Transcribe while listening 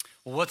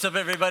What's up,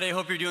 everybody? I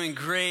hope you're doing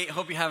great.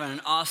 Hope you're having an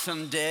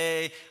awesome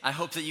day. I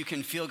hope that you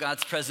can feel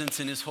God's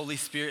presence in His Holy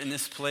Spirit in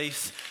this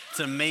place.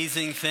 It's an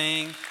amazing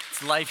thing.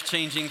 It's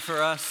life-changing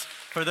for us.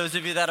 For those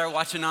of you that are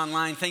watching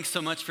online, thanks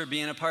so much for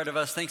being a part of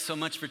us. Thanks so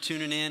much for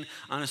tuning in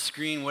on a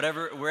screen,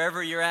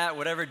 wherever you're at,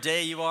 whatever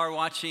day you are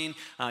watching,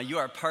 you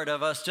are part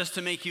of us. Just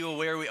to make you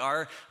aware, we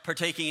are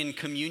partaking in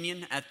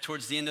communion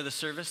towards the end of the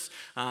service.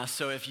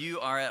 So if you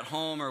are at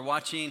home or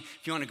watching, if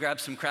you want to grab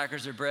some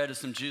crackers or bread or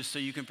some juice so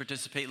you can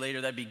participate later,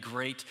 that'd be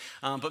great.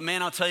 But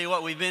man, I'll tell you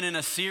what, we've been in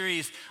a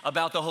series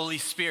about the Holy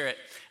Spirit.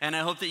 And I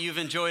hope that you've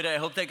enjoyed it. I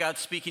hope that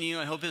God's speaking to you.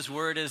 I hope His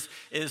word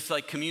is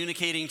like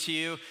communicating to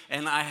you.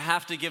 And I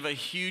have to give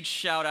a huge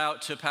shout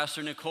out to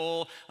Pastor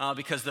Nicole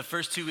because the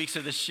first 2 weeks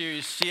of the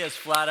series, she has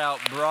flat out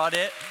brought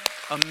it.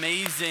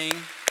 Amazing,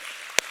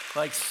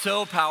 like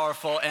so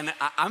powerful. And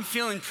I'm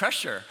feeling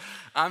pressure.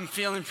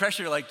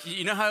 Like,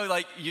 you know how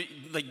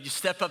you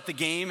step up the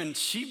game and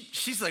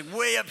she's like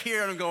way up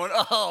here and I'm going,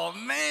 oh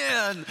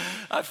man,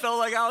 I felt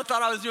like I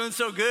thought I was doing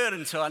so good.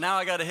 And so now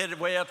I got to hit it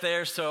way up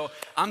there. So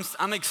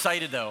I'm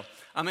excited though.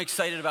 I'm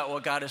excited about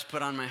what God has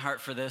put on my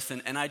heart for this.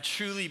 And I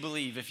truly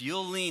believe if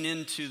you'll lean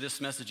into this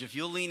message, if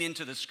you'll lean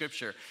into the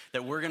scripture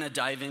that we're going to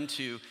dive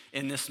into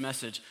in this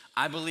message,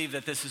 I believe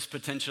that this is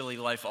potentially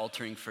life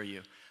altering for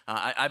you.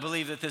 I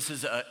believe that this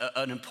is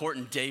an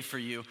important day for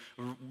you,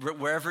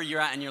 wherever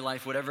you're at in your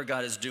life, whatever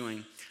God is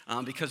doing.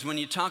 Because when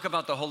you talk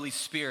about the Holy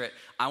Spirit,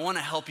 I want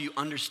to help you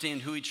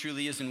understand who He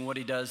truly is and what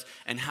He does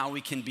and how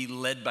we can be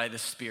led by the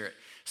Spirit.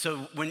 So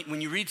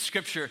when you read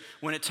scripture,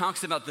 when it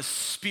talks about the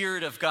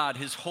Spirit of God,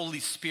 His Holy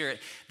Spirit,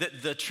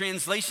 the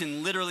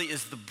translation literally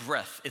is the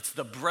breath. It's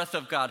the breath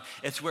of God.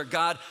 It's where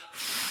God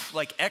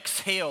like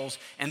exhales,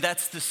 and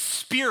that's the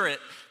Spirit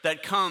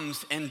that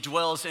comes and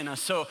dwells in us.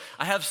 So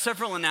I have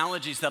several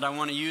analogies that I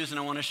want to use and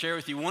I want to share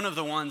with you. One of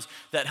the ones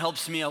that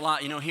helps me a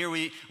lot, here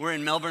we're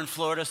in Melbourne,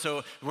 Florida,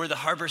 so we're the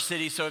harbor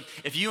city. So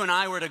if you and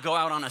I were to go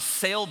out on a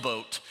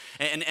sailboat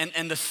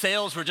and the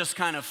sails were just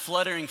kind of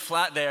fluttering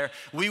flat there,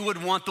 we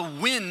would want the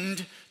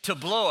wind to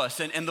blow us,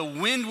 and the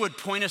wind would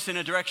point us in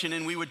a direction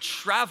and we would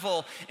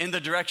travel in the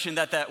direction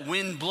that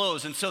wind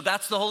blows. And so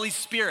that's the Holy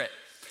Spirit.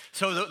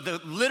 So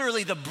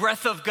literally the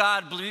breath of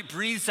God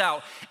breathes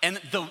out, and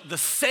the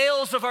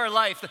sails of our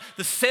life,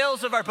 the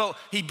sails of our boat,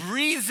 He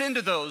breathes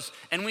into those,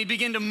 and we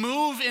begin to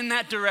move in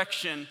that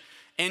direction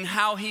in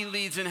how He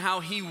leads and how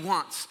He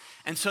wants.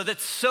 And so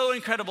that's so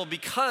incredible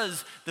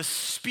because the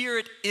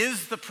Spirit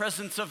is the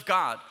presence of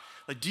God.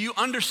 Like, do you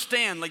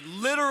understand? Like,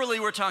 literally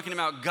we're talking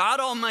about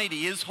God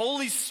Almighty, His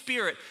Holy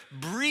Spirit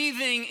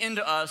breathing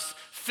into us,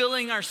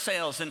 filling our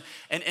sails. And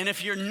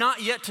if you're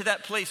not yet to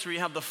that place where you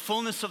have the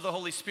fullness of the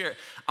Holy Spirit,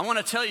 I want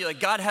to tell you, like,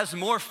 God has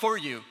more for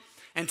you.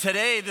 And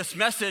today, this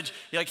message,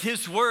 like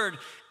His word,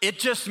 it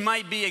just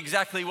might be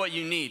exactly what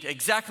you need,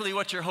 exactly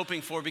what you're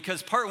hoping for.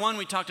 Because part one,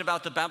 we talked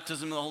about the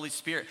baptism of the Holy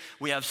Spirit.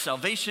 We have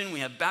salvation,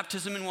 we have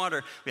baptism in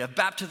water, we have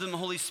baptism of the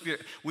Holy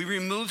Spirit. We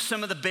removed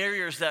some of the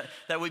barriers that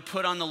we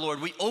put on the Lord.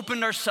 We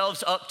opened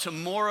ourselves up to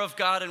more of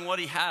God and what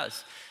He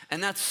has.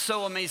 And that's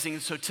so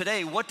amazing. So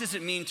today, what does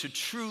it mean to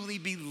truly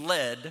be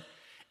led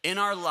in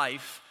our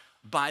life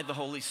by the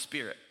Holy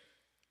Spirit?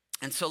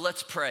 And so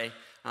let's pray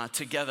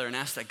together and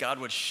ask that God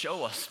would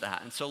show us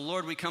that. And so,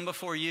 Lord, we come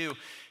before You,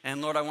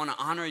 and Lord, I want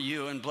to honor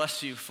You and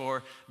bless You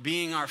for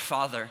being our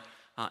Father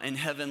in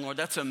heaven. Lord,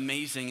 that's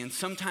amazing. And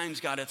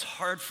sometimes, God, it's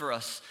hard for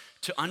us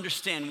to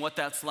understand what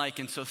that's like.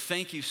 And so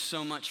thank You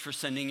so much for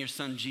sending Your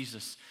Son,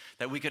 Jesus,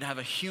 that we could have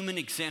a human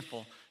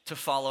example to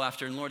follow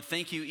after. And Lord,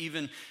 thank You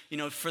even,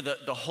 for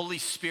the Holy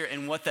Spirit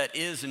and what that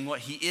is and what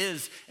He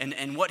is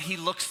and what He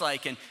looks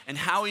like and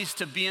how He's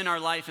to be in our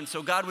life. And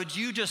so God, would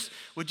you just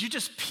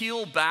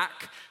peel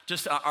back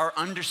just our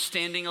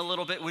understanding a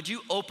little bit? Would You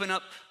open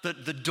up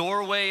the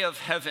doorway of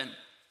heaven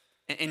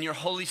in Your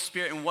Holy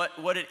Spirit and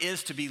what it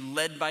is to be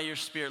led by Your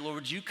Spirit? Lord,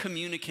 would You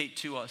communicate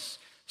to us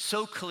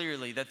so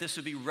clearly that this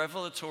would be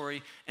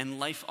revelatory and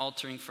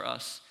life-altering for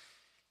us?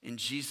 In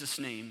Jesus'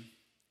 name,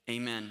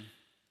 amen.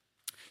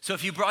 So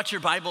if you brought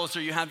your Bibles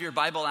or you have your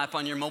Bible app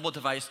on your mobile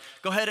device,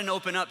 go ahead and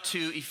open up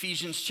to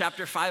Ephesians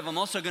chapter 5. I'm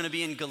also going to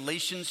be in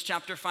Galatians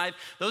chapter 5.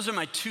 Those are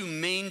my two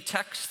main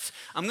texts.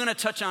 I'm going to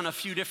touch on a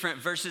few different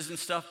verses and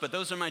stuff, but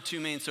those are my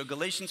two main. So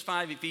Galatians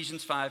 5,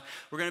 Ephesians 5.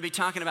 We're going to be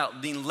talking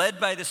about being led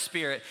by the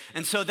Spirit.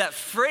 And so that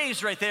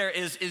phrase right there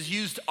is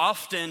used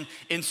often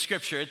in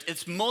Scripture.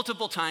 It's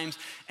multiple times.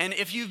 And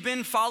if you've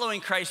been following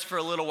Christ for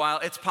a little while,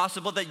 it's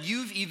possible that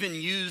you've even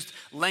used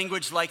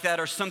language like that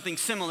or something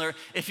similar.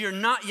 If you're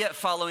not yet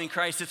following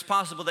Christ, it's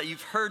possible that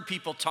you've heard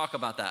people talk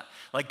about that.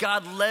 Like,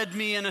 God led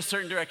me in a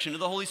certain direction, or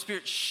the Holy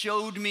Spirit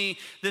showed me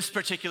this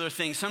particular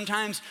thing.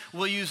 Sometimes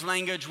we'll use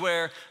language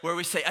where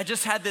we say, I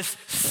just had this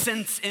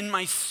sense in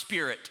my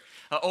spirit,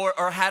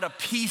 or had a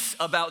peace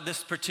about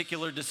this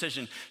particular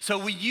decision. So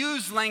we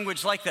use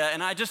language like that,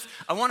 and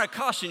I want to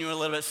caution you a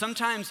little bit.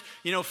 Sometimes,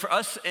 for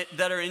us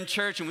that are in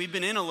church and we've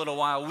been in a little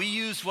while, we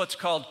use what's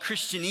called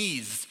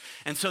Christianese.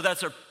 And so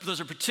those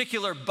are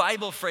particular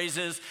Bible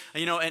phrases,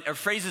 or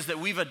phrases that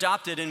we've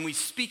adopted, and we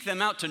speak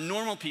them out to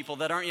normal people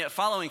that aren't yet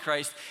following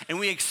Christ, and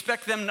we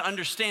expect them to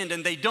understand,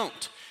 and they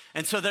don't.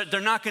 And so they're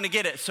not going to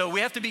get it. So we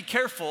have to be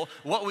careful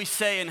what we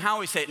say and how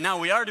we say it. Now,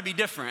 we are to be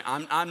different.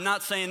 I'm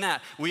not saying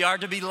that. We are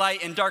to be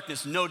light and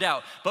darkness, no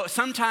doubt. But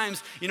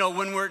sometimes,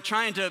 when we're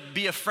trying to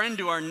be a friend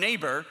to our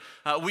neighbor,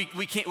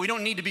 we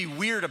don't need to be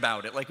weird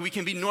about it. Like, we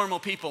can be normal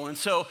people. And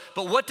so,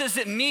 but what does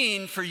it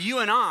mean for you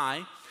and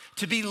I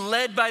to be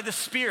led by the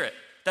Spirit?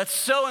 That's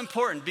so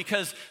important,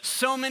 because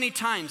so many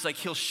times, like,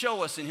 he'll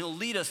show us and he'll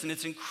lead us, and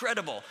it's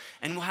incredible.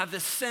 And we'll have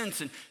this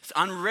sense, and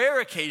on rare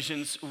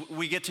occasions,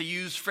 we get to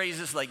use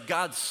phrases like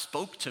God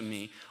spoke to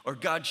me or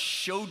God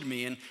showed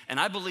me. And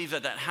I believe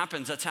that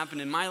happens. That's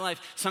happened in my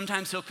life.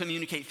 Sometimes he'll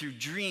communicate through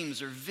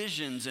dreams or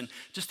visions and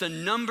just a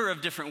number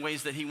of different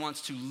ways that he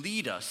wants to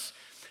lead us.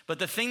 But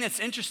the thing that's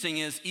interesting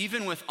is,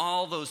 even with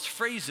all those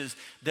phrases,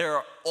 there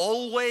are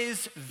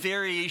always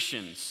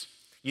variations.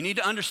 You need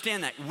to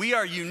understand that we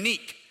are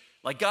unique.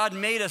 Like, God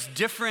made us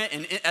different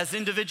as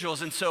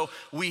individuals, and so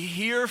we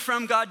hear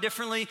from God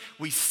differently,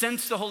 we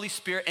sense the Holy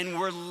Spirit, and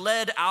we're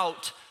led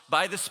out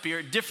by the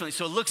Spirit differently.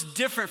 So it looks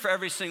different for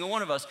every single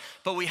one of us,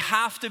 but we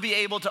have to be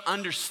able to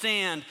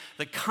understand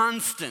the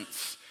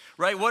constants,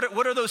 right?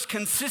 What are those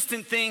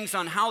consistent things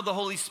on how the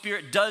Holy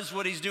Spirit does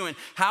what he's doing,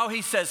 how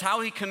he says,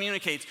 how he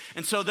communicates?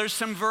 And so there's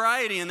some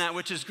variety in that,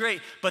 which is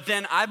great. But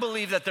then I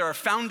believe that there are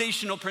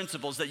foundational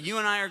principles that you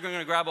and I are going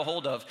to grab a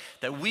hold of,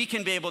 that we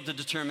can be able to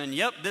determine,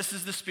 yep, this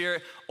is the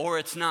Spirit, or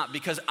it's not.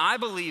 Because I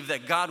believe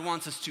that God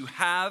wants us to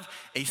have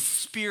a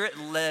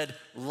Spirit-led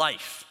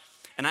life.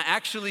 And I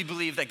actually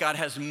believe that God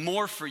has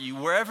more for you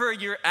wherever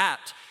you're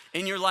at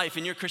in your life,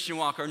 in your Christian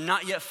walk, or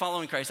not yet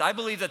following Christ. I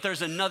believe that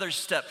there's another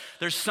step.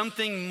 There's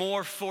something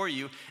more for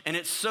you, and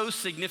it's so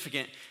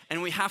significant,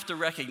 and we have to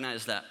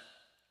recognize that.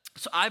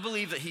 So I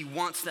believe that he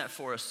wants that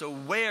for us. So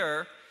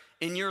where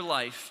in your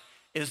life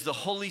is the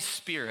Holy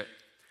Spirit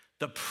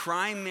the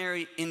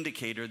primary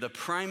indicator, the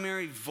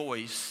primary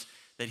voice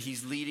that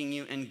he's leading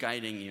you and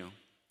guiding you?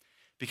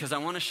 Because I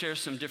want to share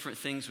some different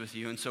things with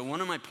you. And so one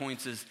of my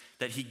points is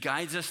that he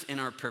guides us in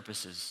our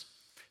purposes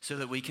so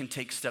that we can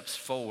take steps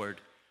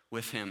forward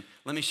with him.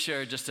 Let me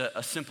share just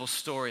a simple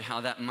story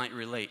how that might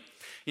relate.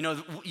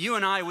 You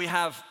and I, we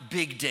have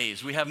big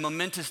days. We have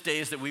momentous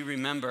days that we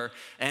remember.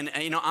 And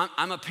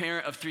I'm a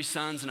parent of 3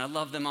 sons, and I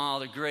love them all.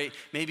 They're great.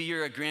 Maybe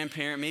you're a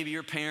grandparent. Maybe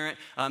you're a parent.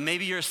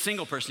 Maybe you're a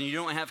single person. You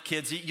don't have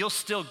kids. You'll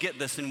still get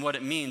this and what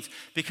it means.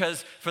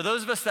 Because for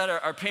those of us that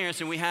are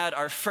parents and we had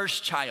our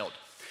first child,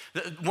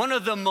 one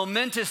of the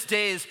momentous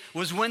days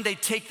was when they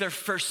take their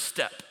first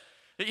step.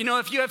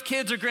 If you have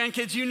kids or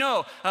grandkids,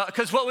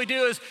 because what we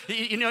do is,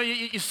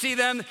 you see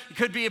them, it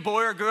could be a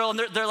boy or a girl, and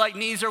they're like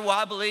knees are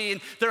wobbly,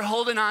 and they're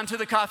holding on to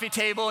the coffee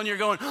table, and you're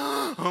going,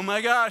 oh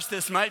my gosh,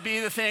 this might be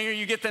the thing, or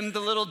you get them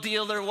the little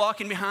deal they're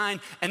walking behind,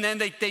 and then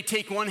they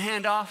take one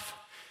hand off,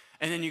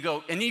 and then you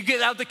go, and you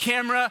get out the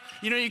camera,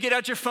 you get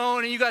out your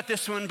phone, and you got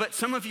this one, but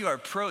some of you are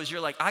pros, you're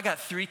like, I got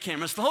 3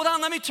 cameras, hold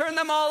on, let me turn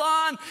them all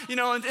on,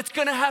 and it's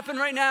gonna happen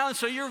right now, and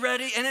so you're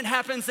ready, and it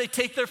happens, they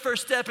take their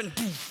first step, and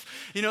poof,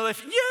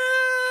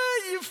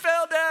 you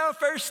fell down,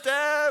 first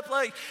step.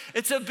 Like,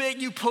 it's a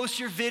big, you post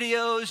your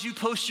videos, you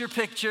post your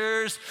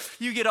pictures,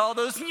 you get all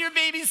those, and your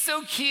baby's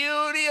so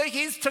cute,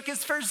 he's took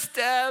his first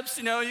steps,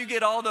 you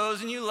get all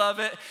those, and you love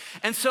it.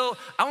 And so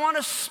I want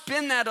to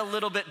spin that a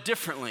little bit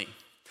differently,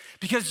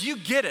 because you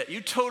get it,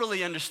 you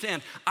totally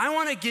understand. I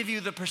want to give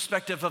you the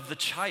perspective of the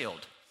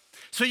child.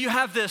 So you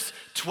have this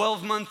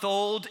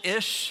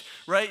 12-month-old-ish,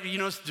 right?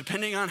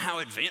 Depending on how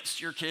advanced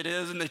your kid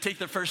is, and they take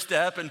their first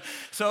step. And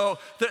so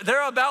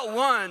they're about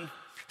 1.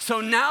 So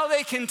now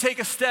they can take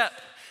a step,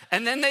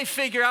 and then they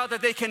figure out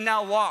that they can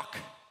now walk.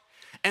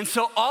 And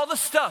so all the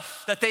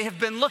stuff that they have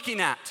been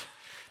looking at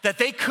that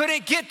they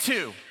couldn't get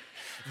to,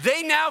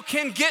 they now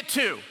can get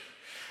to.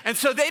 And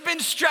so they've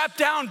been strapped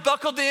down,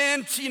 buckled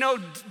in,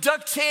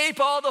 duct tape,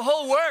 all the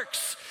whole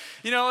works.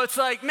 It's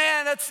like,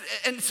 man,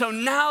 and so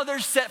now they're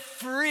set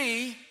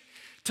free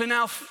to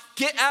now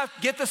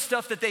get the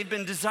stuff that they've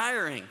been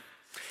desiring.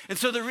 And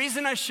so the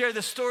reason I share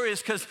this story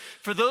is because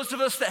for those of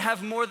us that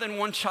have more than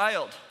one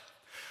child,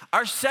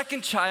 our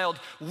second child,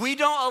 we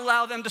don't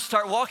allow them to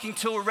start walking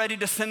till we're ready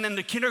to send them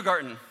to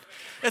kindergarten.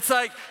 It's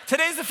like,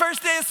 today's the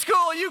first day of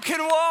school, you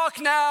can walk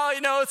now.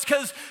 It's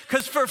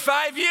because for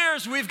 5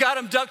 years, we've got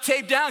them duct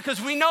taped down because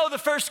we know the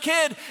first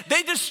kid,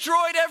 they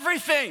destroyed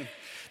everything.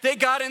 They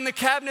got in the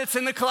cabinets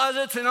and the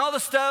closets and all the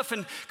stuff,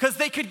 and because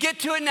they could get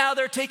to it now,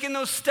 they're taking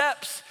those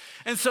steps.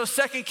 And so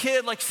second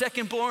kid, like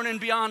second born and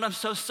beyond, I'm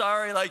so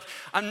sorry. Like,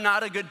 I'm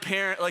not a good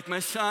parent. Like my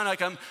son,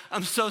 like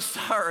I'm so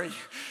sorry.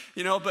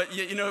 But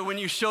when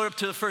you showed up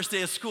to the first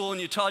day of school and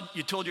you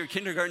told your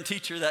kindergarten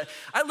teacher that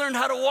I learned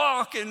how to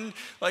walk, and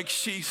like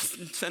she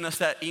sent us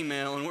that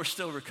email, and we're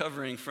still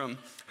recovering from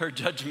her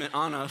judgment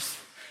on us.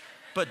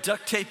 But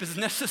duct tape is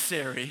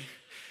necessary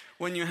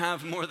when you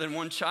have more than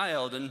one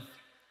child. And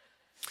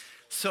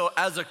so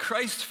as a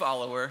Christ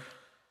follower,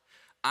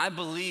 I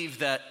believe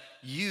that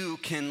you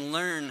can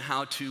learn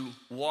how to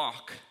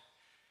walk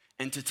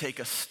and to take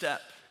a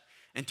step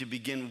and to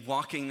begin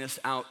walking this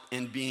out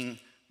and being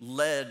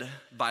led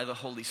by the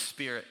Holy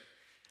Spirit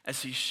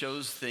as he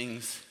shows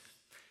things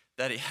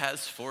that he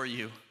has for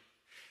you.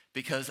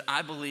 Because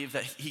I believe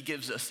that he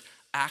gives us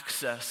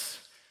access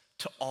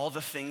to all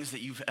the things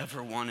that you've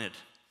ever wanted.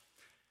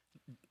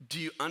 Do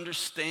you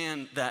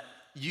understand that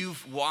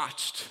you've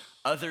watched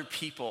other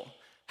people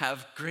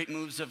have great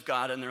moves of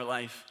God in their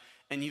life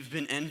and you've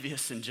been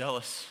envious and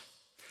jealous?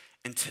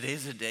 And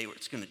today's a day where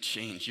it's gonna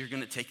change. You're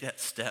gonna take that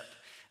step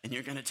and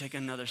you're gonna take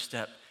another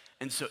step.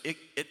 And so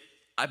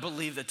I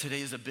believe that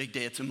today is a big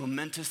day. It's a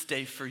momentous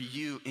day for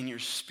you in your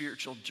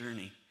spiritual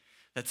journey.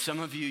 That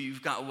some of you,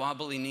 you've got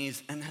wobbly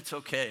knees, and that's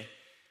okay.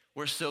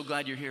 We're so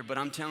glad you're here, but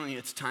I'm telling you,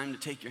 it's time to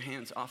take your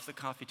hands off the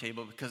coffee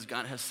table because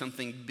God has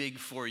something big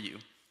for you.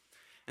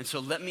 And so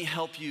let me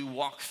help you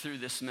walk through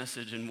this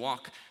message and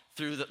walk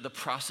through the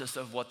process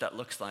of what that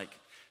looks like.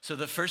 So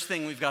the first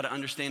thing we've got to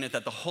understand is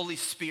that the Holy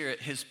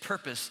Spirit, his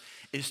purpose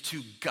is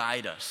to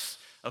guide us.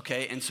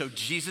 Okay, and so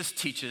Jesus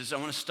teaches, I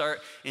want to start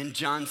in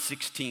John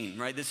 16,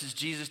 right? This is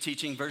Jesus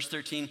teaching, verse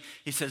 13.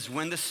 He says,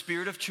 when the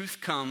Spirit of truth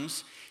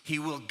comes, he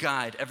will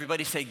guide.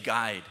 Everybody say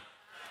guide.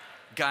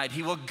 Guide.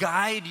 He will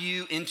guide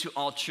you into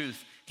all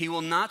truth. He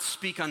will not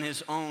speak on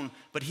his own,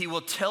 but he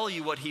will tell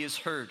you what he has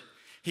heard.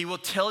 He will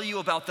tell you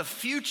about the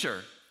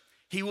future.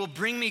 He will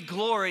bring me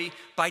glory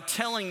by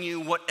telling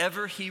you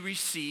whatever he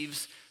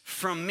receives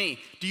from me.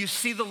 Do you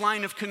see the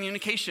line of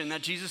communication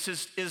that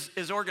Jesus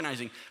is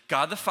organizing?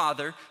 God the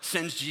Father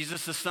sends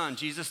Jesus the Son.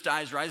 Jesus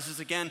dies, rises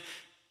again,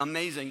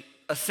 amazing,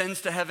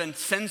 ascends to heaven,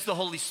 sends the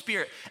Holy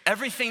Spirit.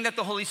 Everything that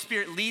the Holy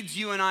Spirit leads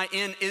you and I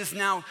in is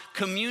now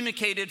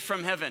communicated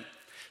from heaven.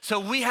 So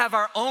we have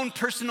our own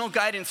personal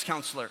guidance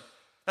counselor.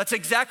 That's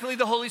exactly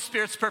the Holy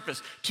Spirit's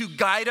purpose, to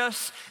guide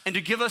us and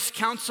to give us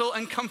counsel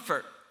and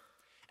comfort.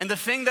 And the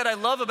thing that I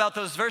love about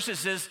those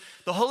verses is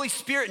the Holy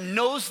Spirit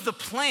knows the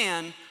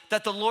plan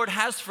that the Lord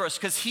has for us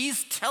because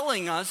he's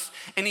telling us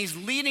and he's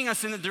leading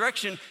us in the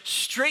direction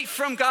straight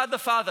from God the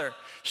Father,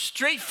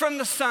 straight from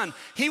the Son.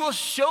 He will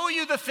show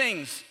you the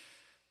things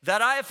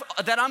that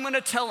I'm going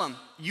to tell him.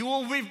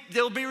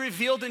 They'll be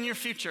revealed in your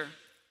future.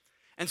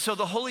 And so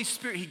the Holy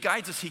Spirit, he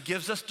guides us. He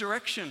gives us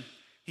direction.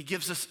 He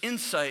gives us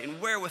insight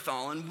and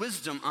wherewithal and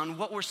wisdom on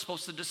what we're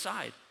supposed to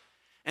decide.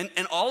 And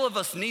all of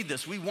us need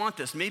this. We want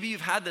this. Maybe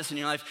you've had this in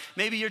your life.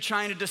 Maybe you're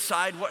trying to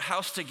decide what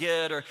house to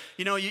get, or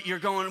you're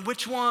going,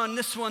 which one,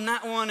 this one,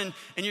 that one, and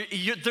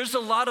there's a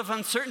lot of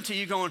uncertainty.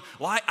 You're going,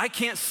 well, I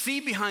can't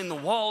see behind the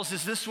walls.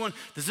 Does this one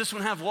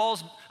have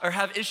walls or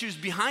have issues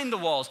behind the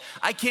walls?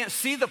 I can't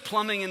see the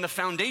plumbing and the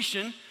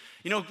foundation.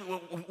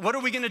 What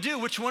are we gonna do?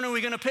 Which one are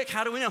we gonna pick?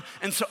 How do we know?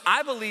 And so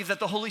I believe that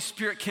the Holy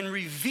Spirit can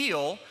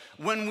reveal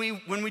when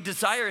we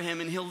desire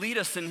him, and he'll lead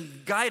us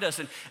and guide us.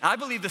 And I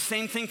believe the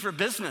same thing for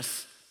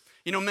business.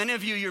 Many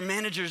of you, you're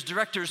managers,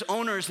 directors,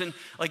 owners, and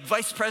like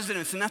vice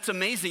presidents, and that's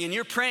amazing. And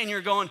you're praying, you're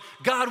going,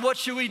 God, what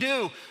should we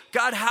do?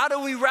 God, how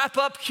do we wrap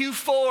up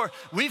Q4?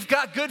 We've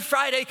got Good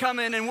Friday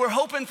coming, and we're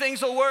hoping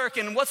things will work.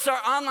 And what's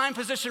our online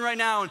position right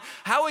now? And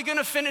how are we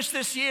gonna finish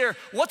this year?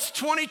 What's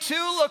 22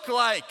 look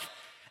like?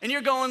 And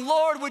you're going,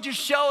 Lord, would you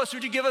show us?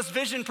 Would you give us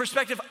vision,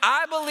 perspective?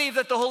 I believe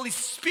that the Holy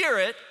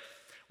Spirit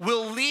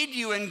will lead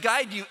you and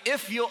guide you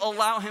if you'll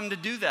allow him to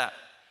do that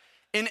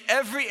in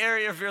every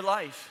area of your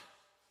life.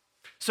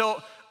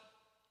 So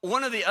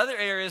one of the other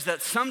areas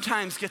that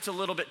sometimes gets a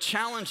little bit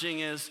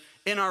challenging is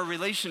in our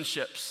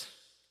relationships.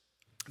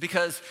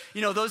 Because,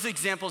 those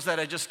examples that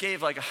I just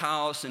gave, like a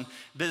house and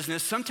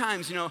business,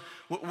 sometimes,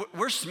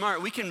 we're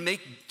smart. We can make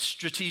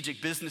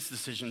strategic business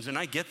decisions, and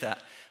I get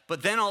that.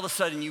 But then all of a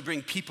sudden you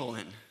bring people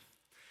in.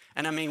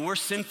 And we're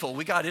sinful.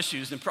 We got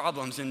issues and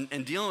problems,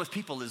 and dealing with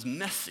people is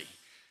messy.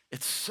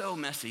 It's so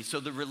messy.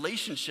 So the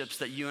relationships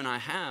that you and I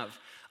have,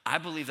 I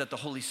believe that the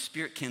Holy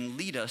Spirit can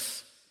lead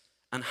us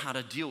on how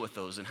to deal with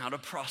those and how to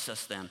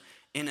process them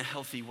in a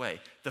healthy way.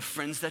 The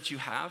friends that you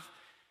have,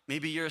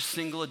 maybe you're a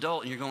single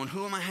adult and you're going,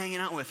 who am I hanging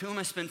out with? Who am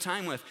I spending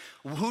time with?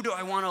 Who do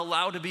I want to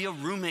allow to be a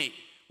roommate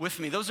with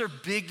me? Those are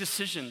big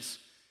decisions.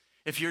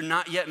 If you're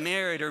not yet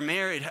married or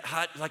married,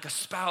 like a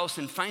spouse,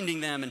 and finding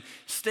them and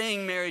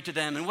staying married to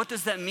them, and what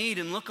does that mean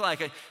and look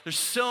like? There's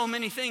so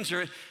many things.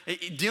 Or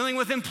dealing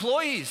with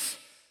employees.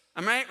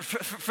 All right,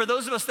 for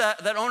those of us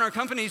that own our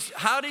companies,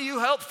 how do you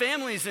help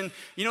families? And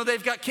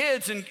they've got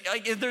kids, and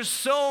there's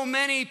so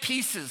many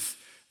pieces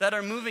that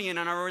are moving in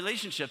our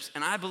relationships.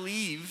 And I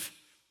believe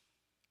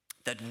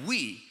that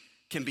we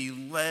can be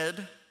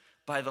led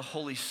by the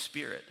Holy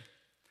Spirit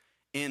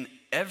in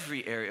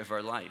every area of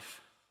our life.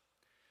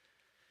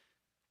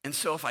 And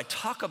so if I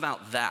talk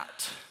about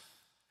that,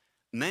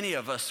 many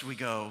of us, we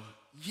go,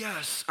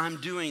 yes,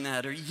 I'm doing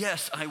that, or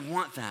yes, I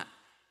want that.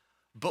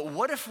 But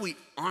what if we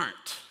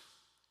aren't?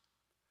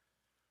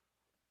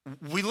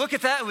 We look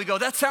at that and we go,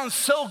 that sounds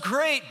so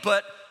great,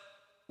 but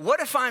what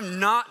if I'm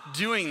not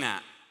doing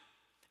that?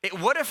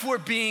 What if we're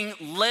being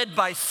led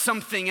by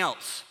something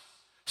else?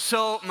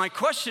 So my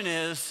question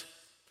is,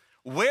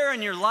 where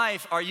in your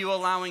life are you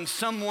allowing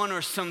someone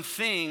or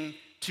something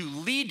to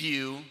lead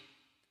you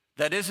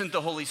that isn't the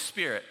Holy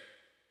Spirit?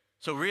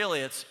 So really,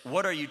 it's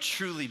what are you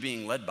truly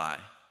being led by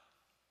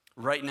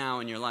right now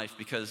in your life?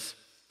 Because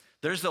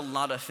there's a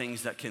lot of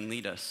things that can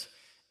lead us.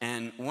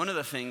 And one of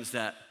the things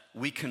that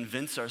we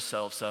convince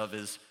ourselves of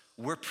is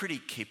we're pretty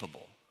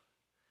capable.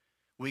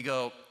 We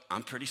go,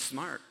 I'm pretty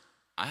smart.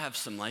 I have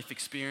some life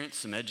experience,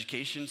 some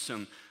education,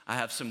 I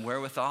have some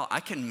wherewithal.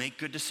 I can make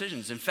good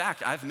decisions. In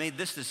fact, I've made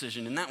this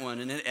decision and that one,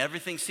 and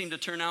everything seemed to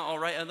turn out all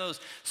right on those.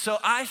 So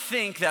I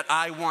think that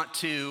I want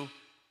to,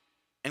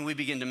 and we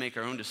begin to make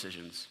our own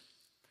decisions.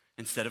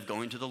 Instead of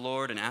going to the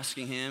Lord and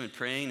asking him and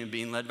praying and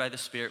being led by the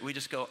Spirit, we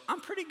just go,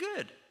 I'm pretty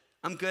good.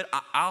 I'm good.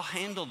 I'll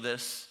handle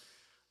this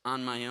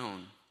on my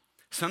own.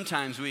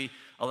 Sometimes we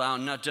allow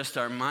not just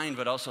our mind,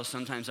 but also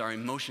sometimes our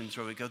emotions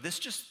where we go, this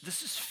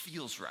just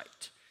feels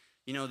right.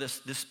 You know, this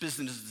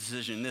business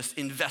decision, this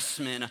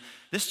investment,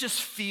 this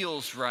just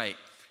feels right.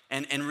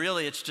 And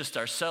really it's just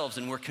ourselves,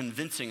 and we're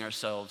convincing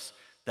ourselves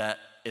that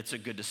it's a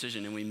good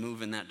decision and we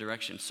move in that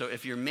direction. So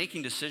if you're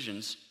making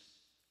decisions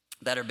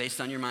that are based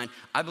on your mind,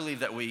 I believe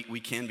that we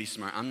can be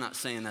smart. I'm not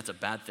saying that's a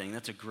bad thing.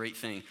 That's a great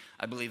thing.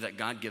 I believe that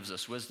God gives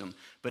us wisdom.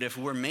 But if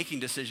we're making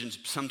decisions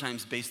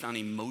sometimes based on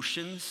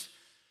emotions,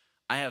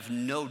 I have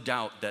no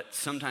doubt that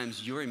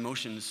sometimes your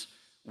emotions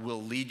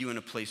will lead you in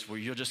a place where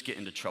you'll just get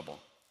into trouble.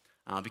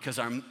 Because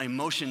our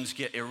emotions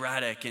get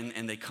erratic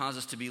and they cause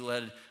us to be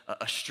led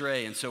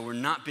astray. And so we're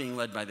not being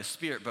led by the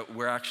Spirit, but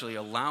we're actually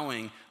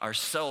allowing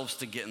ourselves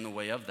to get in the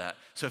way of that.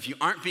 So if you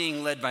aren't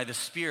being led by the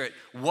Spirit,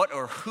 what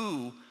or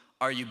who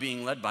are you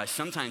being led by?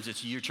 Sometimes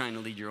it's you're trying to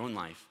lead your own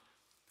life.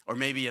 Or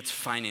maybe it's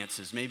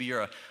finances. Maybe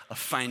you're a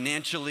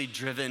financially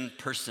driven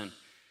person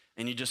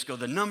and you just go,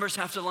 the numbers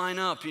have to line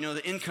up, you know,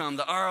 the income,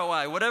 the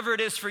ROI, whatever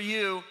it is for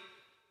you,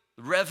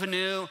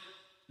 revenue,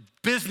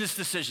 business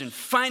decision,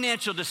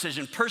 financial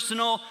decision,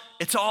 personal,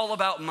 it's all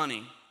about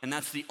money. And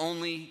that's the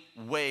only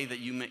way that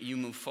you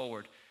move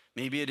forward.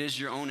 Maybe it is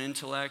your own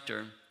intellect,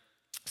 or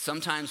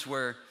sometimes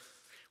where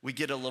we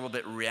get a little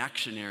bit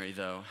reactionary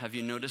though. Have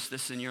you noticed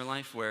this in your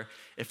life where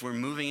if we're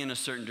moving in a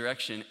certain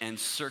direction and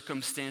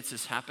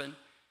circumstances happen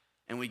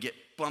and we get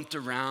bumped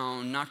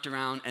around, knocked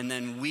around, and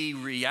then we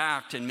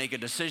react and make a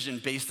decision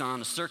based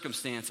on a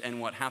circumstance and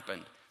what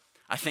happened?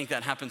 I think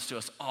that happens to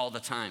us all the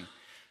time.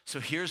 So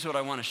here's what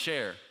I want to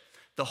share.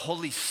 The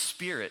Holy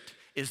Spirit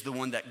is the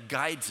one that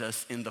guides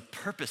us in the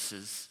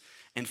purposes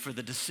and for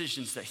the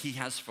decisions that he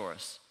has for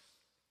us.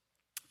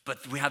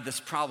 But we have this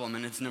problem,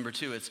 and it's number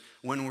two. It's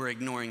when we're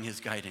ignoring his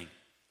guiding.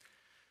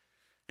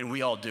 And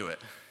we all do it.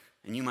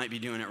 And you might be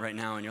doing it right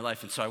now in your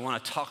life. And so I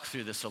want to talk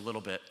through this a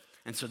little bit.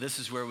 And so this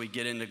is where we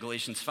get into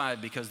Galatians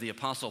 5, because the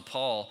Apostle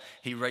Paul,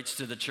 he writes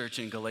to the church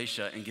in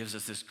Galatia and gives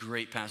us this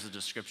great passage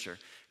of Scripture.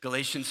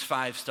 Galatians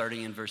 5,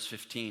 starting in verse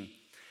 15.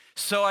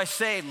 So I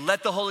say,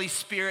 let the Holy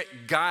Spirit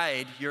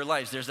guide your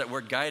lives. There's that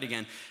word guide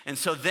again. And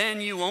so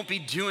then you won't be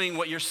doing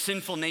what your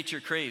sinful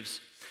nature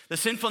craves. The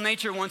sinful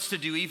nature wants to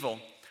do evil,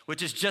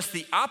 which is just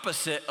the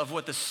opposite of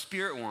what the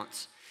Spirit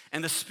wants.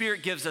 And the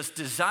Spirit gives us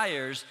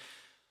desires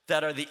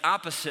that are the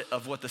opposite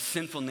of what the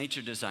sinful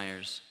nature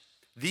desires.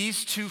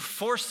 These two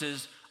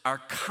forces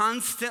are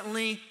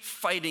constantly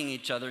fighting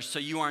each other, so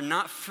you are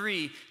not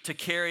free to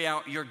carry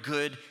out your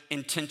good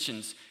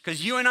intentions.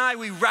 Because you and I,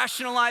 we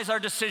rationalize our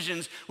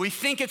decisions. We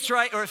think it's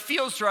right or it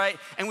feels right,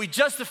 and we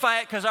justify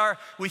it because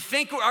we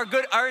think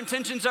our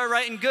intentions are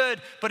right and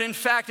good, but in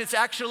fact, it's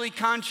actually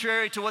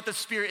contrary to what the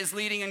Spirit is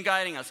leading and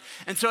guiding us.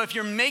 And so if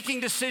you're making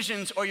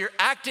decisions or you're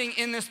acting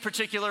in this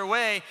particular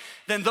way,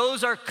 then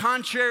those are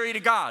contrary to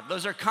God.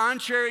 Those are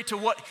contrary to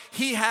what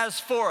he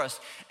has for us.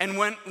 And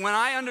when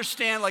I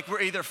understand like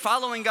we're either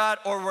following God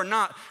or we're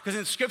not, because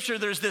in Scripture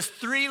there's this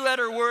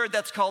 3-letter word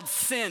that's called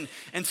sin.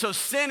 And so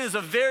sin is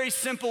a very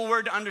simple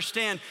word to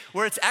understand,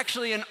 where it's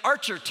actually an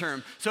archer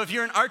term. So if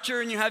you're an archer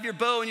and you have your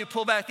bow and you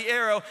pull back the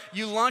arrow,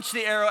 you launch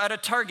the arrow at a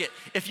target.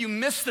 If you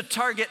miss the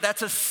target,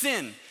 that's a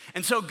sin.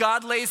 And so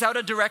God lays out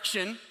a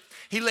direction.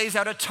 He lays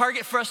out a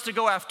target for us to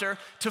go after,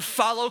 to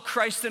follow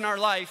Christ in our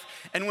life.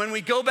 And when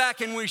we go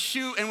back and we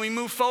shoot and we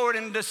move forward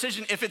in a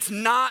decision, if it's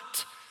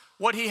not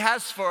what he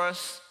has for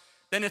us,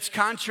 then it's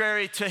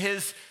contrary to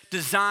his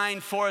design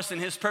for us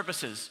and his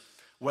purposes.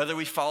 Whether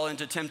we fall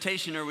into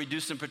temptation or we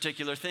do some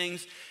particular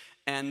things.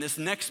 And this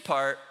next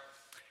part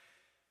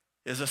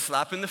is a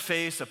slap in the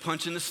face, a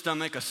punch in the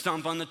stomach, a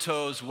stomp on the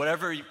toes,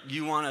 whatever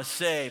you want to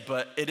say,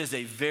 but it is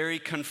a very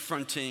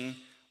confronting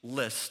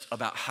list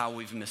about how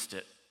we've missed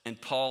it. And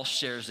Paul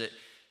shares it,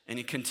 and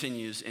he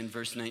continues in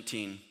verse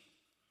 19.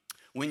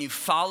 When you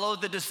follow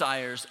the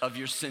desires of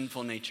your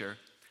sinful nature,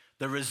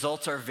 the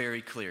results are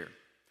very clear.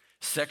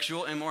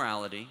 Sexual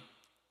immorality,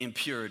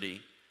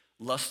 impurity,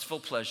 lustful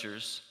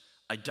pleasures,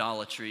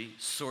 idolatry,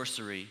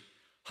 sorcery,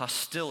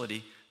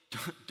 hostility.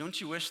 Don't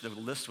you wish the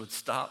list would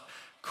stop?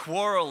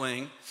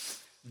 Quarreling,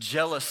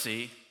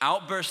 jealousy,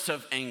 outbursts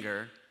of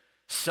anger,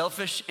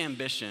 selfish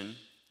ambition,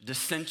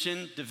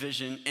 dissension,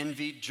 division,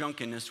 envy,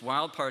 drunkenness,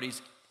 wild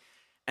parties,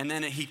 and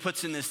then he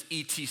puts in this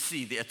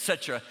etc., the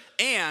etc.,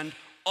 and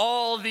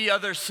all the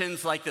other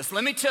sins like this.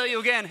 Let me tell you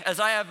again, as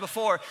I have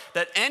before,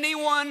 that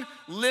anyone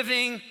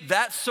living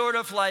that sort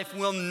of life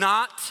will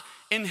not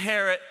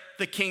inherit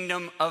the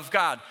kingdom of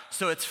God.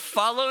 So it's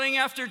following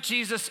after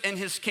Jesus and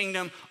his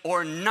kingdom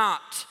or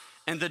not.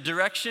 And the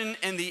direction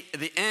and the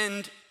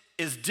end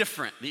is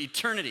different, the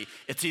eternity.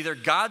 It's either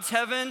God's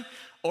heaven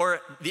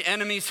or the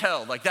enemy's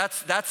hell. Like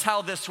that's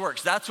how this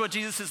works. That's what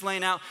Jesus is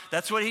laying out.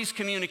 That's what he's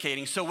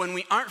communicating. So when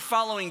we aren't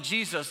following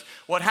Jesus,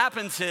 what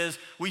happens is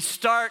we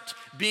start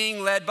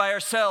being led by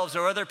ourselves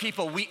or other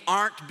people. We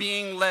aren't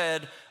being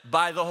led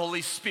by the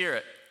Holy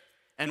Spirit.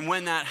 And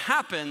when that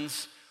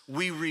happens,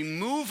 we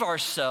remove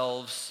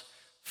ourselves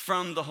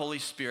from the Holy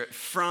Spirit,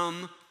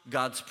 from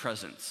God's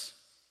presence.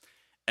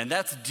 And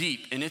that's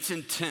deep and it's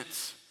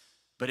intense,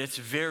 but it's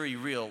very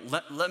real.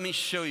 Let me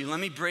show you, let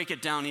me break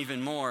it down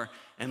even more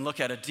and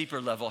look at a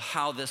deeper level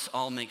how this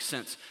all makes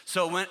sense.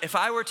 So if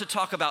I were to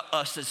talk about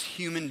us as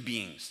human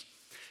beings,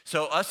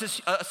 so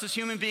us as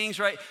human beings,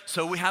 right?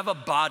 So we have a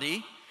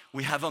body,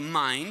 we have a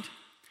mind,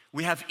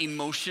 we have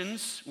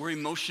emotions, we're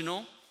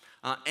emotional,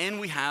 and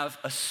we have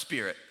a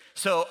spirit.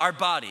 So our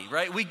body,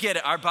 right? We get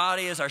it. Our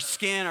body is our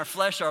skin, our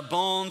flesh, our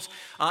bones.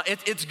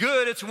 It's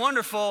good. It's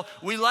wonderful.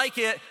 We like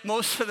it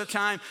most of the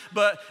time.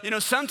 But,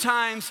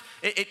 sometimes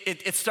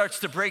it starts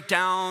to break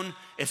down.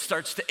 It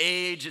starts to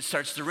age. It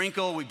starts to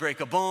wrinkle. We break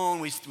a bone.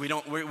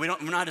 We're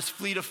not as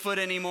fleet of foot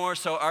anymore.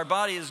 So our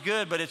body is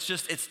good, but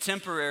it's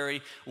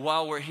temporary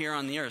while we're here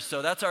on the earth.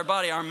 So that's our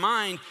body. Our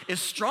mind is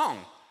strong.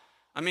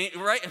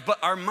 Right?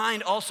 But our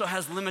mind also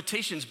has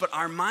limitations, but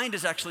our mind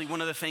is actually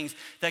one of the things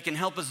that can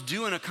help us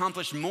do and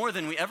accomplish more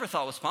than we ever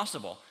thought was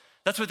possible.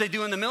 That's what they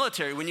do in the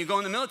military. When you go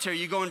in the military,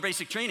 you go in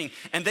basic training,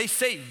 and they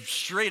say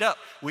straight up,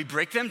 we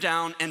break them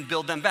down and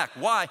build them back.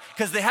 Why?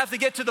 Because they have to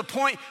get to the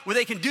point where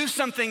they can do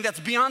something that's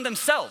beyond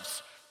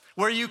themselves,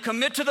 where you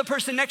commit to the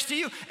person next to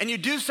you and you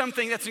do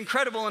something that's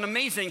incredible and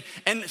amazing.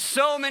 And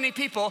so many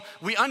people,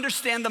 we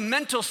understand the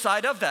mental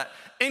side of that.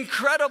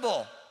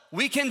 Incredible.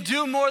 We can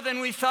do more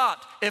than we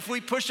thought if we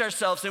push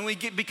ourselves and we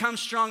become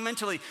strong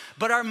mentally.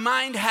 But our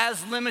mind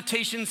has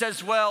limitations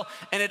as well,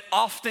 and it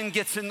often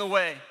gets in the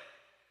way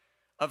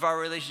of our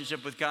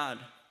relationship with God.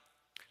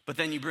 But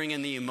then you bring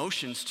in the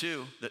emotions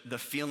too, the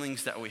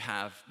feelings that we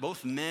have.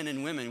 Both men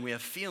and women, we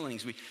have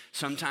feelings.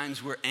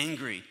 Sometimes we're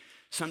angry.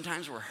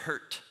 Sometimes we're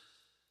hurt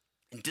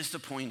and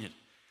disappointed.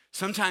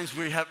 Sometimes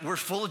we're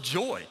full of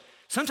joy.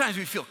 Sometimes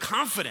we feel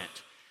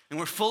confident. And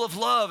we're full of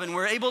love, and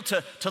we're able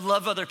to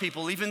love other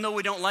people, even though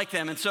we don't like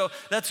them. And so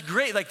that's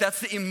great. Like,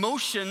 that's the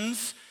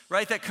emotions,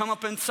 right, that come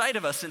up inside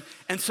of us.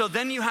 And so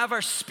then you have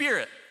our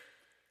spirit.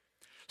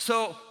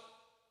 So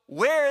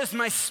where is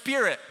my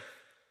spirit?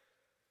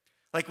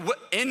 Like,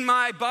 in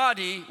my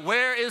body,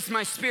 where is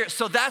my spirit?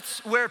 So that's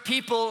where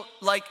people,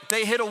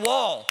 they hit a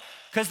wall.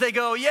 Because they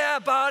go, yeah,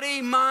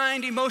 body,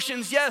 mind,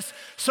 emotions, yes.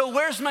 So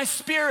where's my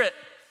spirit?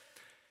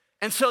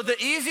 And so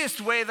the easiest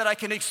way that I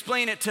can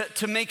explain it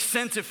to make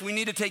sense if we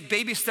need to take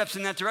baby steps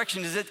in that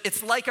direction is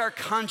it's like our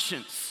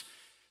conscience.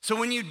 So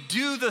when you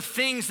do the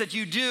things that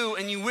you do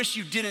and you wish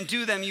you didn't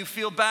do them, you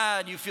feel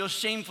bad, you feel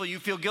shameful, you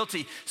feel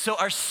guilty. So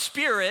our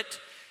spirit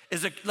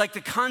is like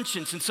the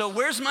conscience. And so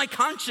where's my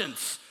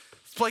conscience?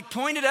 It's like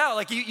pointed out,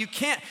 like you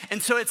can't.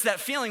 And so it's that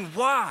feeling,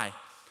 why?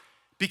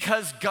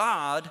 Because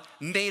God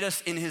made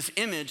us in his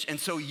image, and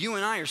so you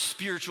and I are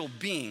spiritual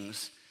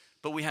beings.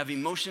 But we have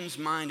emotions,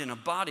 mind, and a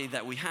body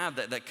that we have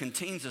that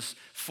contains us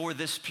for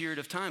this period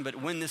of time. But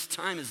when this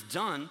time is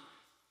done,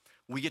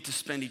 we get to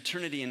spend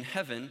eternity in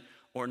heaven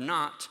or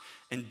not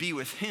and be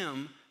with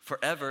him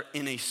forever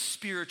in a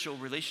spiritual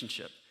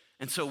relationship.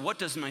 And so what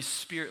does my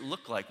spirit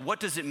look like? What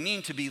does it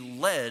mean to be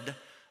led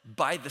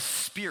by the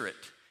Spirit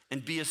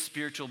and be a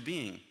spiritual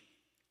being?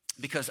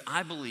 Because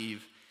I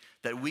believe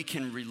that we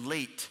can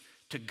relate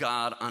to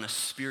God on a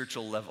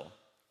spiritual level.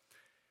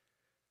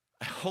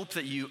 I hope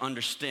that you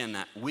understand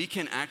that. We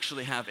can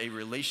actually have a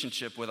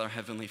relationship with our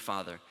Heavenly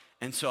Father.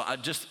 And so I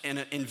just,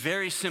 in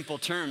very simple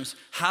terms,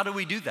 how do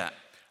we do that?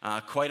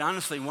 Quite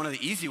honestly, one of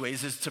the easy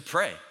ways is to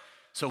pray.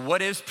 So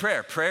what is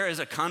prayer? Prayer is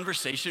a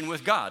conversation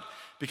with God.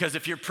 Because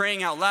if you're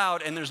praying out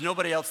loud and there's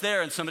nobody else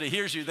there and somebody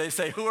hears you, they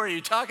say, who are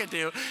you talking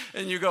to?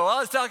 And you go, oh, I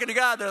was talking to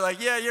God. They're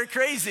like, yeah, you're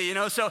crazy,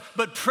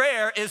 but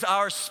prayer is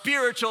our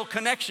spiritual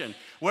connection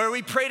where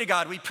we pray to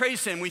God, we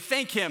praise him, we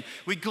thank him,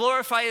 we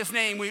glorify his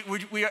name,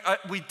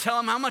 we tell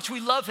him how much we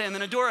love him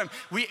and adore him.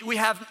 We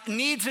have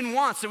needs and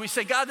wants, so we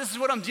say, God, this is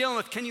what I'm dealing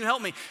with, can you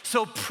help me?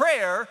 So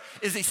prayer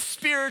is a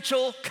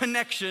spiritual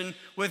connection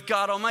with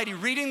God Almighty.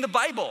 Reading the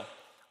Bible,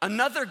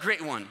 another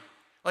great one.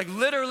 Like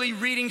literally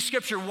reading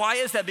scripture. Why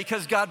is that?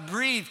 Because God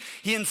breathed.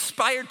 He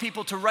inspired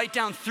people to write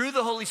down through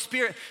the Holy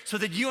Spirit so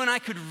that you and I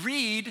could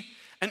read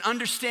and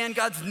understand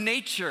God's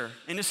nature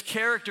and his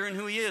character and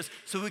who he is,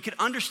 so we could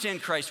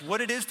understand Christ,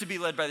 what it is to be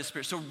led by the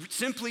Spirit. So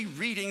simply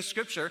reading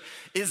scripture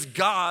is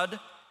God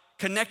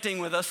connecting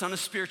with us on a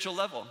spiritual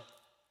level.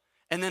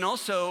 And then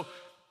also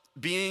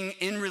being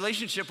in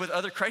relationship with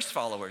other Christ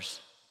followers,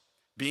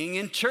 being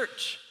in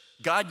church.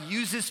 God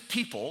uses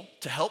people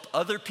to help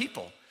other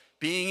people.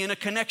 Being in a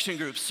connection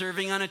group,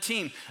 serving on a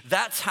team.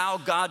 That's how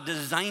God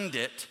designed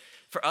it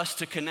for us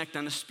to connect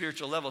on a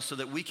spiritual level so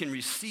that we can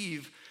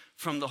receive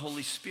from the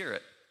Holy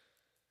Spirit.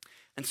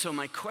 And so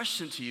my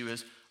question to you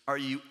is, are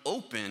you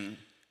open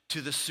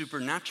to the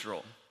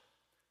supernatural?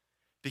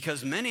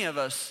 Because many of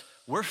us,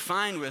 we're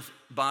fine with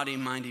body,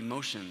 mind,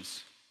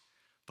 emotions.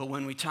 But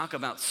when we talk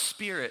about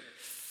spirit,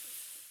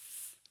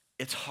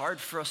 it's hard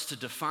for us to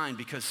define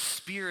because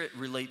spirit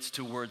relates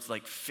to words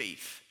like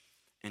faith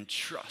and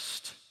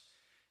trust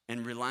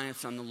and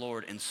reliance on the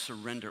Lord and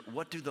surrender.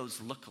 What do those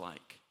look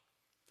like?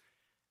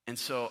 And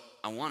so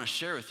I want to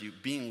share with you,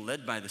 being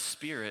led by the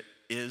Spirit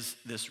is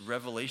this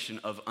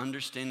revelation of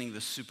understanding the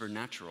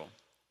supernatural,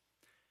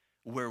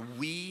 where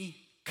we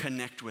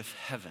connect with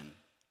heaven.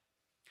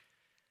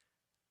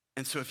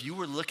 And so if you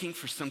were looking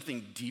for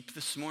something deep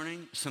this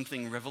morning,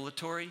 something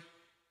revelatory,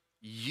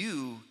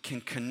 you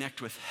can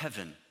connect with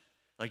heaven.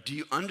 Like, do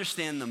you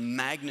understand the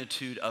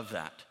magnitude of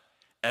that?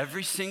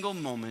 Every single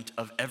moment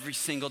of every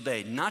single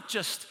day, not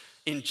just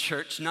in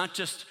church, not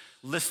just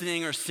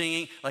listening or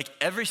singing, like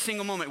every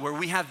single moment where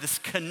we have this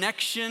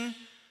connection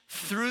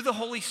through the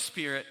Holy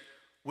Spirit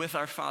with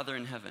our Father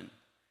in heaven.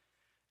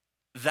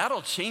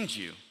 That'll change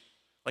you.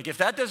 Like, if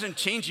that doesn't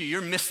change you,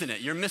 you're missing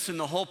it. You're missing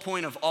the whole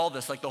point of all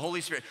this, like the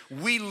Holy Spirit.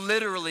 We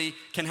literally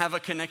can have a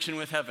connection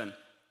with heaven.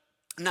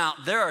 Now,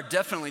 there are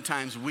definitely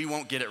times we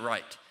won't get it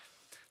right.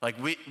 Like,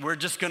 we're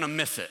just gonna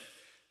miss it,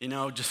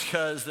 just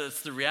because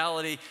that's the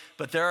reality.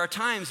 But there are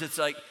times it's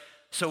like,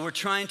 so we're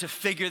trying to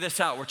figure this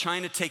out. We're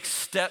trying to take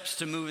steps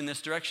to move in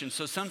this direction.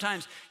 So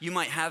sometimes you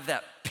might have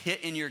that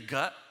pit in your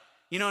gut.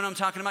 You know what I'm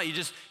talking about?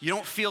 You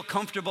don't feel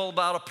comfortable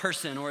about a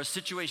person or a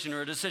situation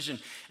or a decision.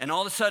 And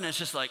all of a sudden it's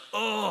just like,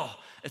 oh,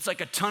 it's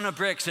like a ton of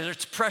bricks and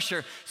it's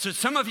pressure. So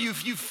some of you,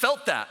 if you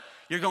felt that,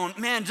 you're going,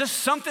 man, just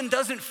something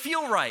doesn't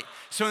feel right.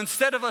 So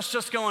instead of us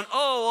just going,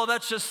 oh, well,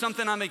 that's just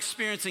something I'm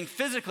experiencing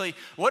physically,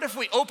 what if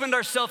we opened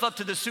ourselves up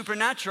to the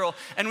supernatural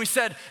and we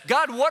said,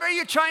 God, what are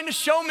you trying to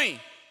show me?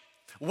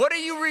 What are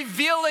you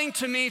revealing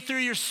to me through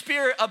your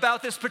Spirit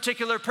about this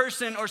particular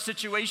person or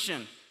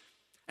situation?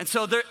 And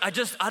so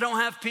I don't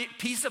have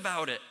peace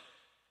about it.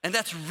 And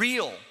that's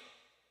real.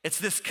 It's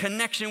this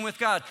connection with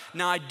God.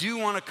 Now, I do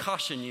want to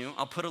caution you.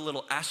 I'll put a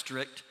little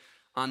asterisk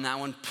on that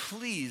one.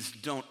 Please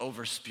don't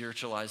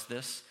over-spiritualize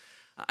this.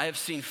 I have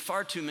seen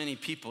far too many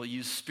people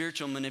use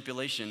spiritual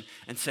manipulation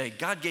and say,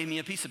 God gave me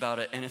a peace about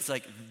it. And it's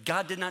like,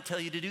 God did not tell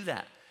you to do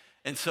that.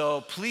 And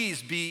so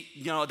please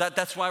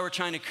that's why we're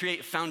trying to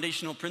create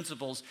foundational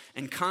principles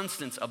and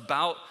constants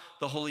about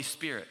the Holy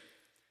Spirit.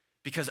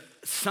 Because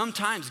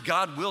sometimes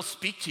God will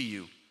speak to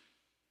you.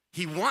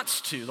 He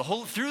wants to,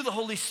 through the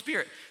Holy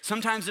Spirit.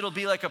 Sometimes it'll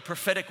be like a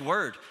prophetic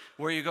word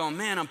where you're going,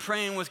 man, I'm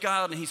praying with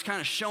God and he's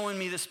kind of showing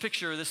me this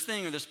picture or this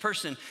thing or this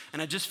person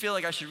and I just feel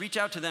like I should reach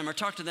out to them or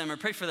talk to them or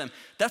pray for them.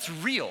 That's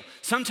real.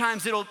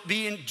 Sometimes it'll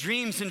be in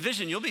dreams and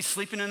vision. You'll be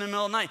sleeping in the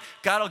middle of the night.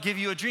 God will give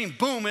you a dream.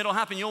 Boom, it'll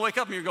happen. You'll wake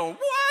up and you're going,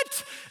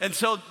 what? And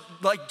so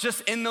like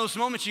just in those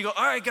moments you go,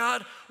 all right,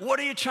 God, what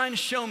are you trying to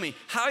show me?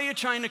 How are you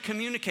trying to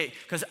communicate?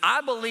 Because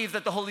I believe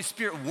that the Holy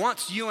Spirit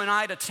wants you and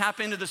I to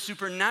tap into the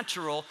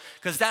supernatural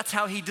because that's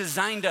how he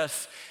designed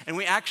us. And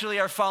we actually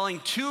are falling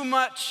too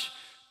much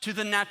to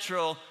the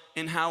natural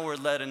in how we're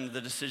led in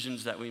the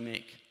decisions that we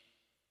make.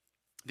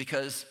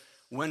 Because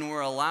when we're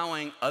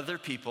allowing other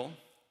people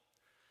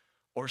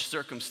or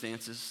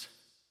circumstances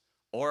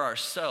or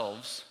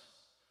ourselves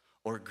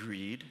or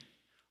greed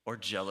or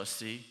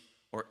jealousy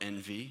or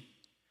envy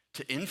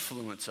to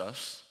influence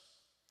us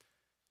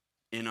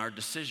in our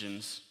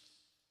decisions,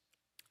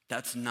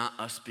 that's not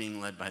us being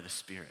led by the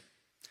Spirit.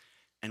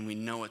 And we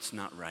know it's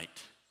not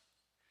right.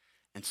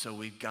 And so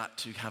we've got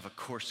to have a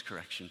course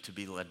correction to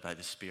be led by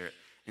the Spirit.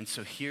 And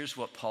so here's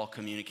what Paul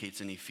communicates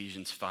in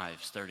Ephesians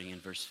 5, starting in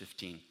verse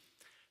 15.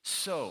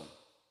 So,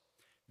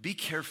 be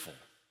careful.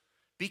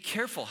 Be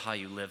careful how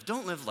you live.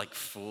 Don't live like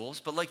fools,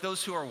 but like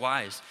those who are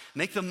wise.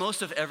 Make the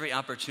most of every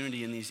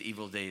opportunity in these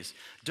evil days.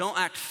 Don't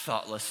act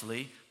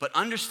thoughtlessly, but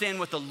understand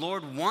what the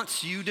Lord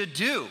wants you to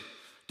do.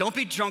 Don't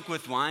be drunk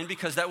with wine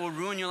because that will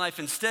ruin your life.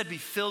 Instead, be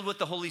filled with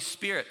the Holy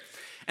Spirit.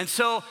 And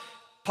so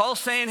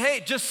Paul's saying,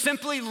 hey, just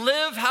simply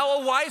live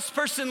how a wise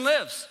person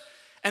lives.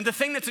 And the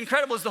thing that's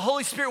incredible is the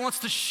Holy Spirit wants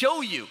to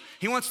show you.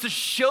 He wants to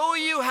show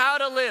you how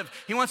to live.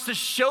 He wants to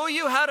show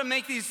you how to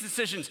make these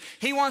decisions.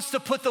 He wants to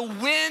put the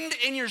wind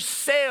in your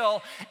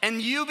sail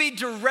and you be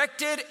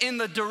directed in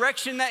the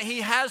direction that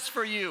he has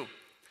for you.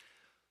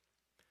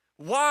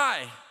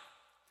 Why?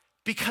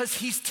 Because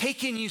he's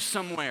taking you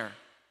somewhere.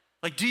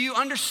 Like, do you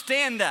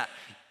understand that?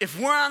 If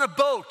we're on a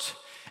boat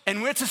and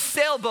it's a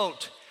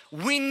sailboat,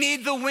 we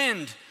need the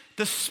wind.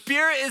 The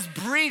Spirit is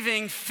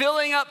breathing,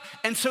 filling up,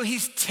 and so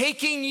he's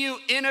taking you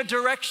in a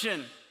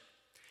direction.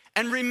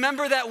 And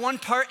remember that one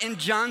part in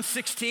John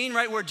 16,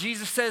 right, where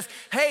Jesus says,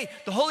 hey,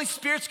 the Holy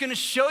Spirit's gonna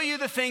show you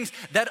the things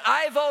that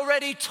I've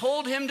already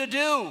told him to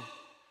do.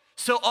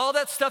 So all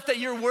that stuff that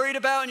you're worried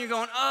about and you're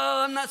going,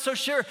 oh, I'm not so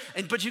sure.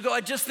 But you go,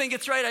 I just think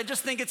it's right. I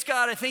just think it's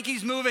God. I think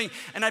he's moving.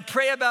 And I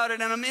pray about it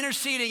and I'm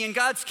interceding and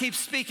God keeps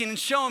speaking and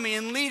showing me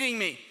and leading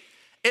me.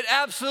 It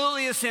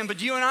absolutely is him,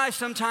 but you and I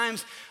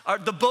sometimes,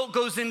 the boat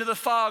goes into the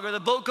fog or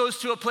the boat goes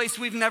to a place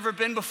we've never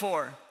been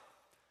before.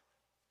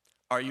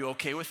 Are you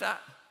okay with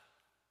that?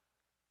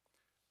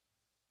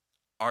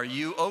 Are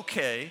you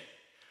okay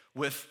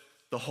with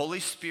the Holy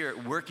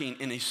Spirit working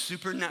in a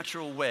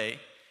supernatural way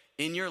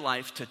in your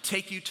life to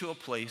take you to a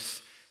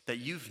place that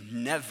you've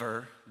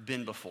never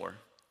been before?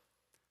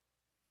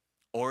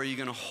 Or are you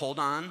gonna hold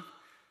on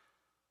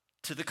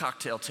to the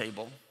cocktail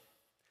table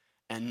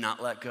and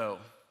not let go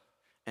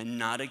and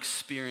not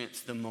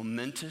experience the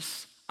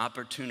momentous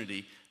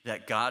opportunity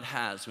that God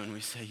has when we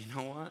say, you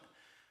know what?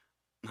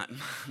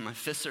 My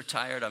fists are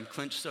tired, I'm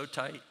clenched so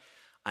tight,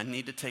 I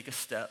need to take a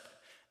step,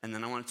 and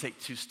then I wanna take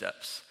 2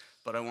 steps,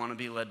 but I wanna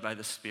be led by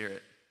the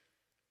Spirit.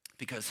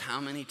 Because how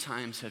many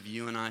times have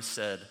you and I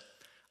said,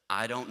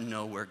 I don't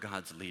know where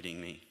God's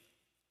leading me?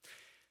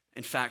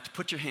 In fact,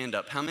 put your hand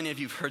up. How many of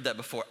you have heard that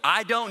before?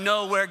 I don't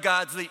know where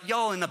God's leading.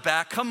 Y'all in the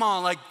back, come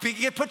on, like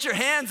put your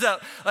hands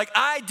up. Like,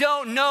 I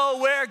don't know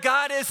where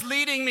God is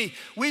leading me.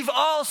 We've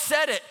all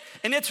said it,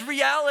 and it's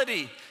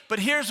reality. But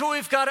here's what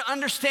we've got to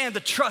understand: the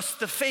trust,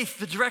 the faith,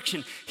 the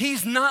direction.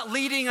 He's not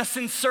leading us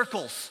in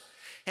circles,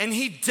 and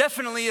he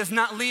definitely is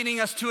not leading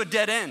us to a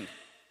dead end.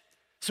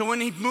 So when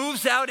he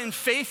moves out in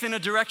faith in a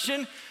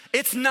direction,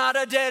 it's not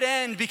a dead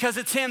end because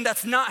it's him.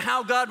 That's not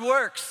how God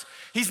works.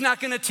 He's not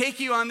gonna take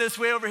you on this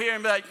way over here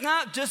and be like,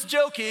 nah, just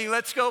joking,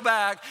 let's go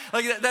back.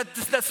 Like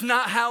that's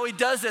not how he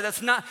does it.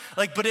 That's not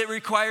like, but it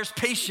requires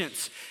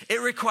patience. It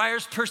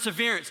requires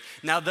perseverance.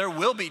 Now there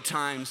will be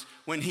times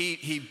when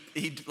he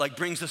like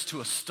brings us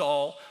to a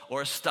stall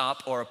or a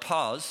stop or a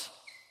pause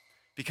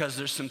because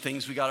there's some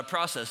things we gotta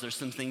process. There's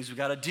some things we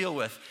gotta deal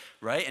with,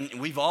 right? And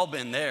we've all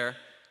been there,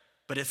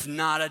 but it's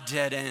not a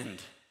dead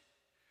end.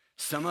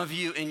 Some of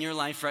you in your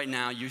life right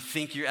now, you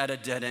think you're at a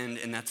dead end,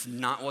 and that's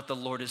not what the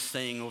Lord is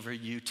saying over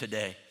you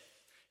today.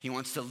 He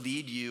wants to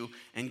lead you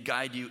and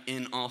guide you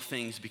in all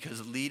things,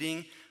 because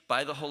leading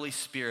by the Holy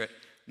Spirit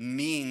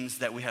means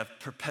that we have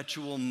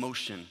perpetual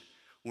motion.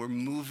 We're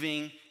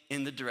moving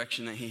in the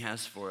direction that he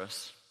has for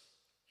us,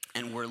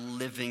 and we're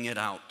living it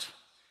out.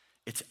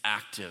 It's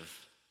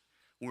active.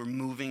 We're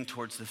moving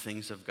towards the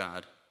things of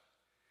God.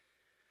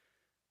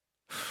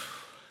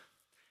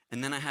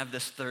 And then I have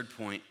this third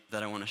point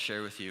that I want to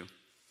share with you,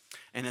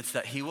 and it's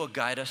that he will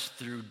guide us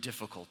through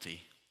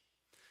difficulty.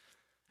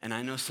 And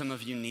I know some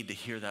of you need to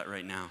hear that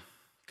right now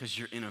because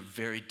you're in a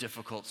very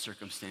difficult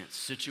circumstance,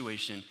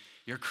 situation.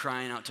 You're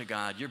crying out to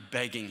God. You're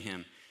begging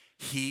him.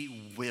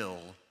 He will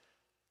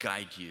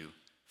guide you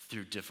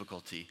through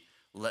difficulty.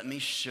 Let me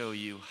show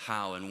you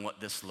how and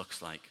what this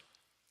looks like.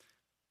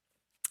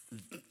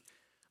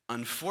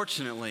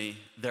 Unfortunately,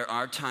 there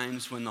are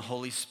times when the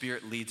Holy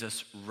Spirit leads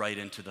us right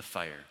into the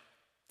fire.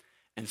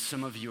 And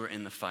some of you are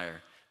in the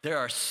fire. There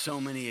are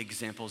so many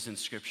examples in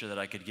scripture that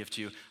I could give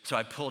to you, so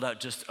I pulled out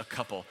just a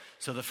couple.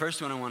 So the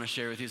first one I want to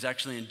share with you is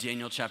actually in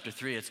Daniel chapter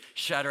 3. It's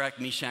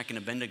Shadrach, Meshach, and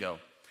Abednego.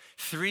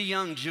 3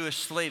 young Jewish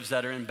slaves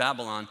that are in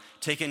Babylon,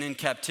 taken in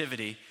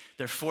captivity.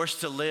 They're forced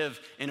to live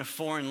in a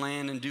foreign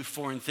land and do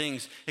foreign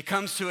things. It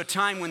comes to a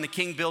time when the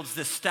king builds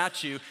this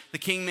statue. The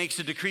king makes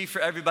a decree for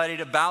everybody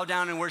to bow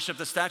down and worship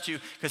the statue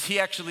because he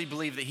actually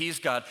believed that he's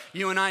God.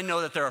 You and I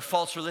know that there are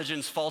false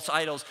religions, false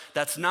idols.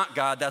 That's not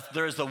God.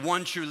 There is the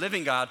one true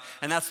living God,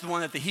 and that's the one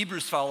that the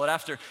Hebrews followed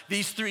after.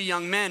 These 3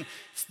 young men,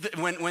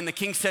 when the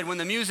king said, when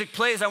the music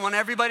plays, I want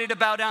everybody to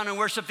bow down and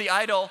worship the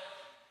idol.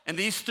 And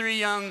these 3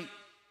 young,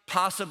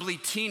 possibly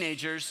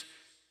teenagers,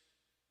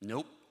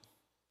 nope,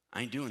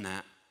 I ain't doing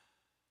that.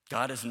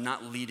 God is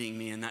not leading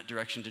me in that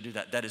direction to do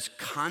that. That is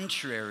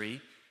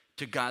contrary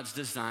to God's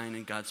design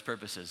and God's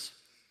purposes.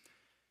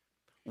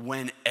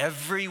 When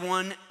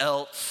everyone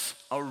else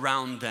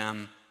around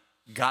them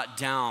got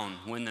down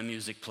when the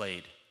music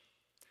played,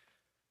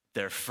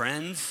 their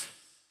friends,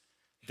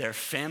 their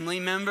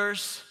family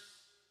members,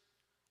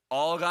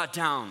 all got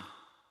down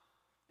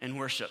and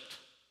worshiped.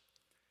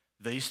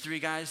 These 3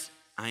 guys,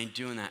 I ain't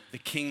doing that. The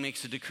king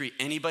makes a decree.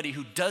 Anybody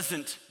who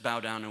doesn't bow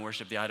down and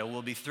worship the idol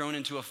will be thrown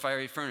into a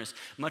fiery furnace.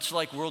 Much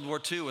like World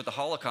War II with the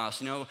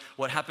Holocaust, you know,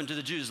 what happened to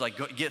the Jews,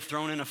 like get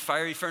thrown in a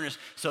fiery furnace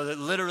so that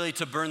literally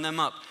to burn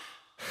them up.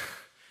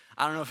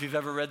 I don't know if you've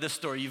ever read this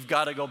story. You've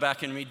got to go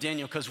back and read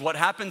Daniel, because what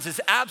happens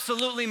is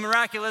absolutely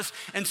miraculous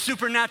and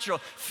supernatural.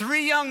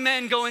 3 young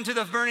men go into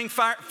the burning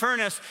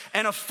furnace,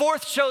 and a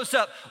 4th shows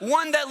up,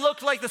 one that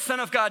looked like the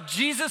Son of God,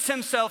 Jesus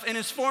himself in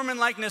his form and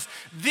likeness.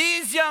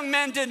 These young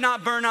men did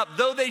not burn up,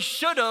 though they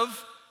should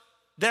have.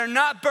 They're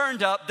not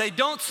burned up. They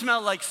don't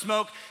smell like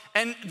smoke.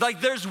 And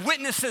like there's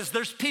witnesses,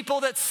 there's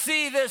people that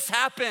see this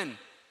happen.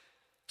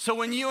 So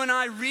when you and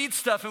I read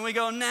stuff and we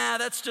go, nah,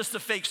 that's just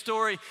a fake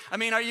story. I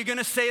mean, are you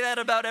gonna say that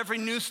about every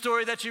news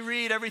story that you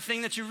read,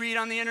 everything that you read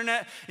on the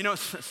internet? You know,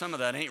 some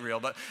of that ain't real,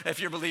 but if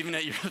you're believing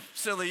it, you're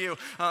silly you.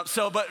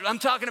 But I'm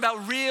talking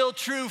about real,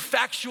 true,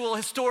 factual,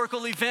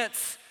 historical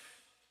events.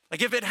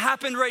 Like if it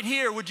happened right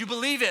here, would you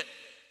believe it?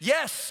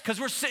 Yes,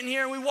 because we're sitting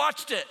here and we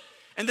watched it.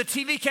 And the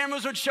TV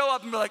cameras would show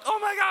up and be like, oh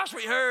my gosh,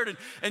 we heard.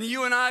 And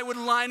you and I would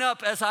line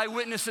up as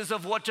eyewitnesses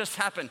of what just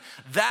happened.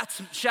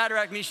 That's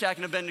Shadrach, Meshach,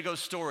 and Abednego's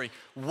story.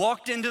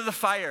 Walked into the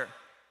fire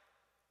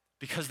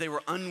because they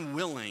were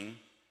unwilling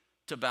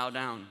to bow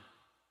down.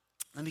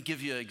 Let me give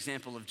you an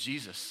example of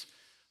Jesus.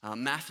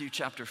 Matthew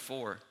chapter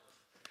 4.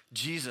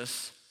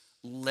 Jesus,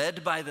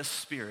 led by the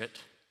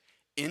Spirit,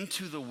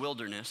 into the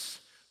wilderness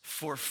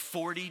for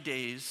 40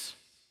 days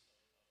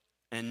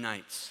and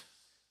nights.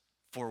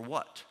 For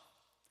what?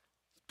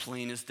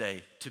 Plain as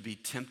day, to be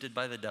tempted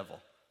by the devil.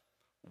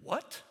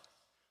 What?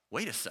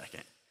 Wait a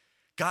second.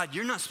 God,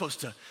 you're not supposed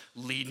to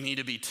lead me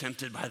to be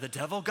tempted by the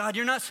devil. God,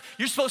 you're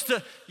supposed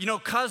to,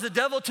 cause the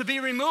devil to be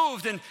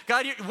removed. And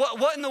God,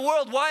 what in the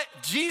world? Why?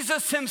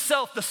 Jesus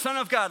himself, the Son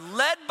of God,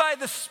 led by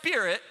the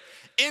Spirit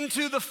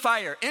into the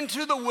fire,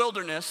 into the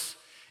wilderness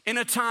in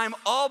a time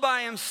all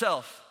by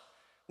himself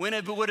when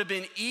it would have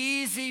been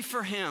easy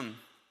for him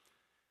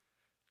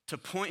to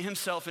point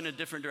himself in a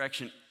different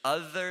direction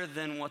other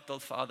than what the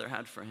Father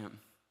had for him.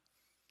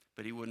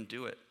 But he wouldn't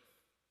do it.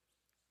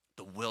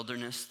 The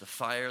wilderness, the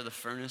fire, the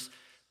furnace,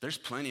 there's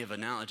plenty of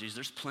analogies,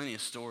 there's plenty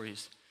of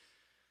stories.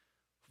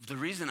 The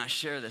reason I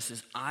share this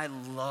is I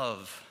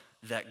love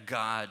that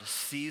God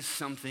sees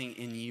something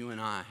in you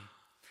and I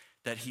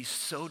that he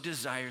so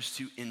desires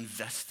to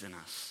invest in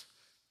us.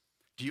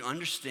 Do you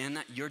understand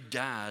that? Your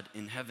dad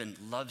in heaven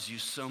loves you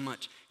so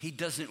much. He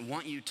doesn't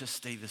want you to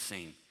stay the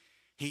same.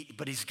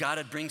 But he's got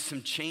to bring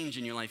some change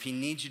in your life. He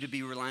needs you to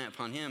be reliant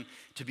upon him,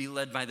 to be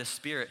led by the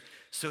Spirit.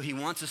 So he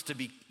wants us to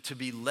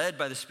be led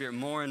by the Spirit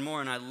more and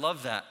more, and I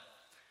love that.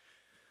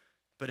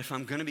 But if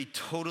I'm gonna be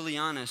totally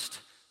honest,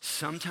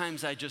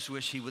 sometimes I just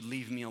wish he would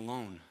leave me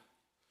alone.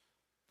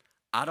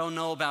 I don't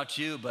know about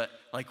you, but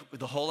like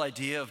the whole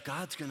idea of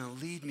God's gonna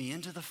lead me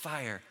into the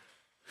fire.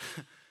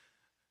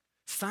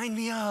 Sign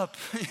me up.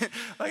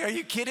 Like, are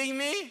you kidding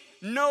me?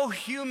 No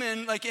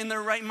human in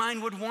their right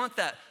mind would want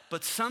that.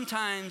 But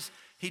sometimes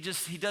he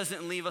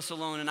doesn't leave us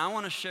alone. And I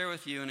wanna share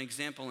with you an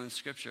example in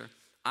Scripture.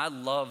 I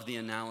love the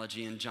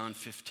analogy in John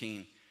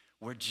 15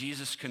 where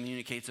Jesus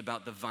communicates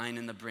about the vine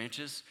and the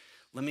branches.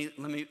 Let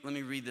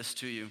me read this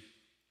to you.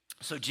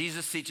 So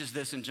Jesus teaches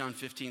this in John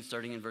 15,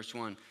 starting in verse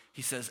 1.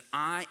 He says,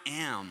 I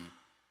am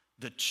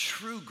the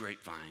true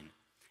grapevine,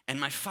 and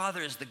my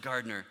Father is the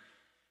gardener.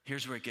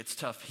 Here's where it gets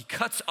tough. He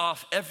cuts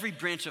off every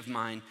branch of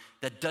mine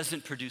that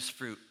doesn't produce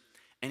fruit,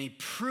 and he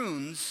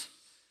prunes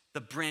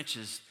the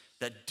branches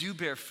that do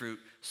bear fruit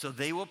so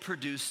they will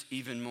produce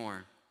even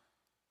more.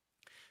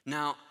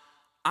 Now,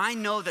 I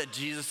know that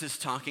Jesus is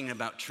talking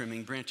about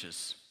trimming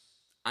branches.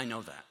 I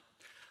know that.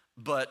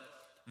 But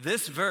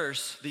these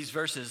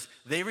verses,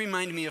 they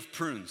remind me of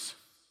prunes,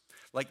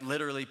 like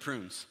literally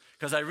prunes.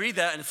 Because I read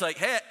that and it's like,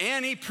 hey,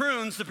 and he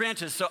prunes the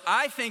branches. So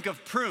I think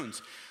of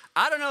prunes.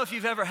 I don't know if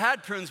you've ever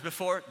had prunes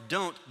before.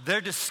 Don't.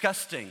 They're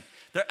disgusting.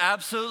 They're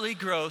absolutely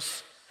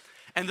gross.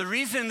 And the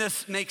reason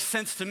this makes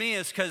sense to me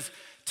is because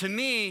to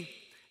me,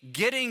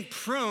 getting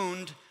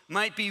pruned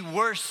might be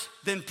worse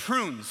than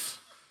prunes.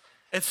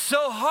 It's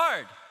so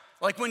hard.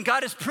 Like when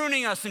God is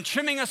pruning us and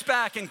trimming us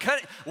back and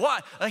cutting,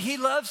 what? He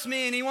loves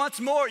me and he wants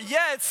more.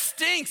 Yeah, it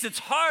stinks. It's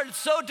hard. It's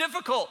so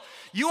difficult.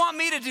 You want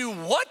me to do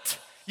what?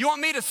 You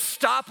want me to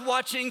stop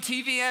watching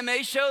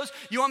TVMA shows?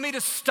 You want me to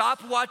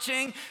stop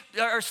watching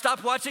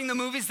the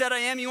movies that I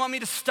am? You want me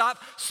to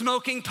stop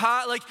smoking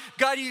pot? Like,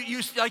 God,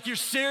 you're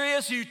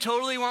serious? You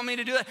totally want me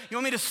to do that? You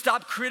want me to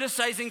stop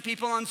criticizing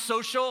people on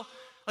social?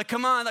 Like,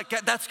 come on,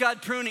 that's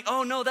God pruning.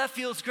 Oh no, that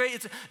feels great.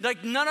 It's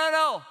like,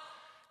 no.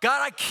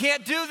 God, I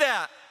can't do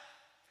that.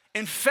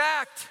 In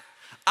fact,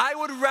 I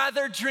would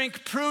rather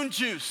drink prune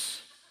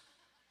juice.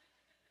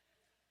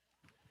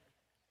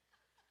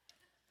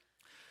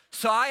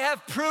 So I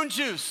have prune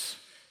juice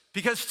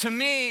because to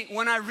me,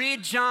 when I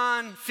read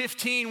John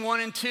 15, 1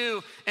 and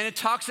 2, and it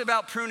talks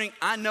about pruning,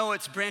 I know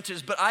it's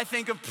branches, but I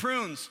think of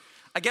prunes.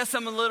 I guess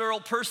I'm a literal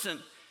person.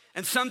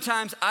 And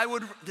sometimes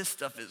this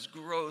stuff is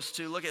gross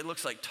too. Look, it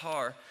looks like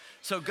tar.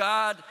 So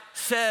God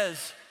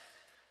says,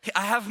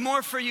 I have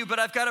more for you, but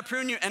I've got to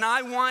prune you. And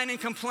I whine and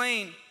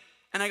complain.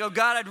 And I go,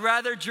 God, I'd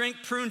rather drink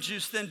prune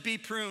juice than be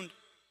pruned.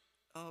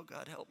 Oh,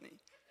 God, help me.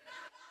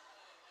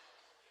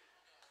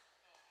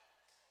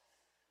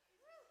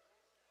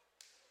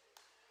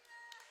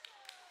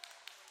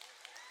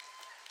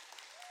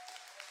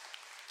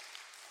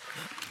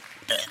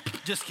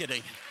 Just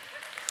kidding.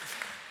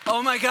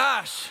 Oh my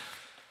gosh.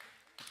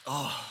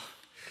 Oh,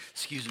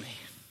 excuse me.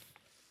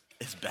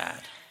 It's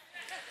bad.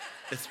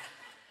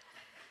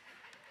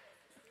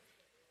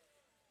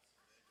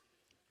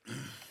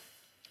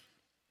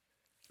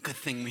 Good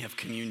thing we have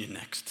communion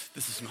next.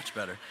 This is much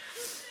better.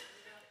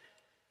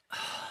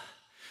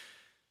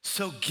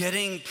 So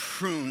getting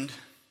pruned,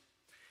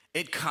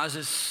 it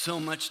causes so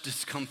much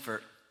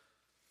discomfort.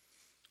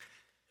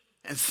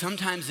 And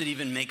sometimes it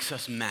even makes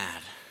us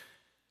mad.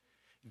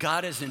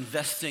 God is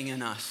investing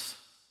in us.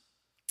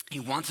 He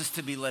wants us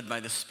to be led by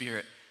the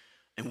Spirit,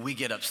 and we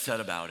get upset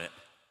about it.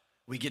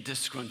 We get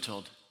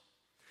disgruntled.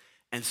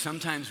 And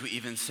sometimes we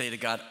even say to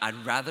God,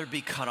 I'd rather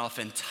be cut off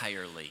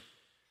entirely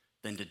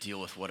than to deal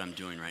with what I'm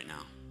doing right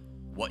now,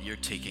 what you're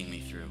taking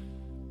me through.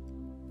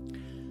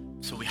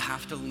 So we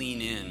have to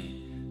lean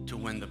in to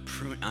when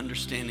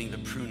understanding the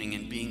pruning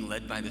and being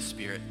led by the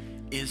Spirit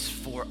is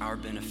for our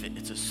benefit.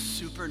 It's a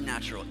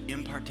supernatural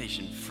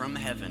impartation from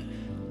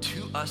heaven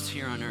to us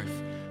here on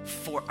earth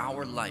for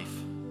our life.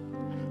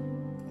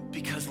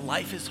 Because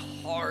life is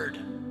hard.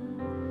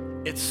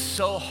 It's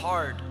so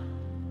hard.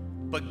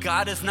 But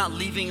God is not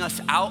leaving us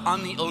out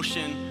on the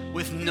ocean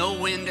with no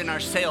wind in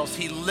our sails.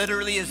 He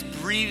literally is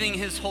breathing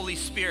his Holy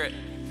Spirit.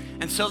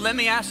 And so let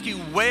me ask you,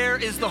 where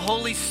is the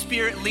Holy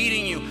Spirit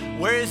leading you?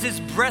 Where is his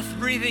breath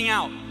breathing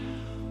out?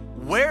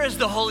 Where is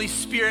the Holy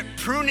Spirit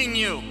pruning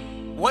you?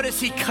 What is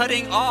he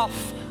cutting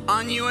off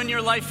on you in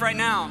your life right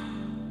now?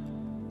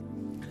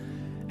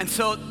 And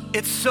so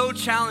it's so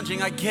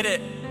challenging, I get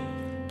it.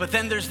 But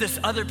then there's this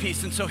other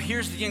piece, and so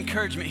here's the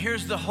encouragement,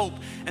 here's the hope.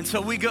 And so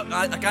we go,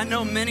 I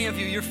know many of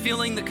you, you're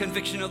feeling the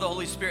conviction of the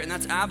Holy Spirit, and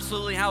that's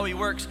absolutely how he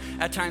works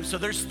at times. So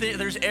there's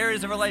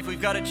areas of our life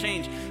we've got to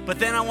change. But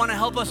then I want to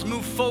help us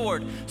move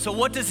forward. So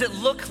what does it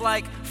look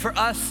like for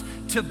us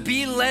to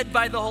be led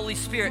by the Holy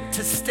Spirit,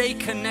 to stay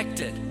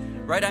connected?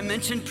 Right? I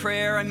mentioned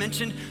prayer, I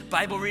mentioned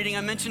Bible reading,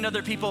 I mentioned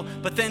other people,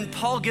 but then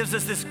Paul gives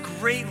us this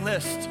great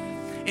list.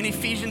 In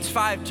Ephesians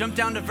 5, jump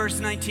down to verse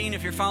 19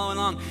 if you're following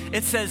along.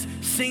 It says,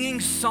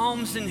 singing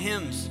psalms and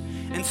hymns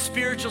and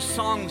spiritual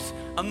songs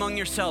among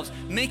yourselves,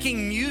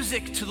 making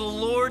music to the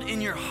Lord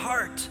in your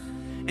heart,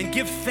 and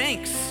give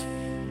thanks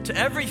to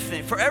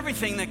everything, for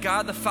everything that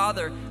God the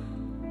Father,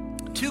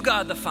 to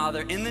God the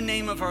Father, in the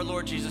name of our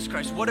Lord Jesus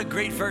Christ. What a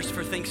great verse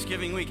for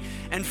Thanksgiving week.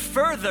 And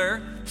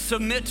further,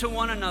 submit to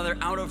one another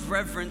out of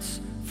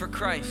reverence for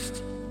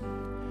Christ.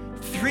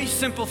 3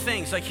 simple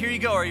things, like here you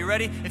go, are you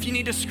ready? If you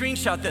need to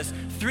screenshot this,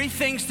 3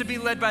 things to be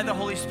led by the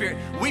Holy Spirit.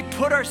 We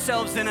put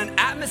ourselves in an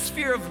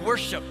atmosphere of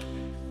worship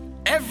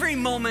every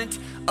moment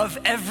of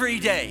every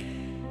day.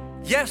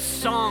 Yes,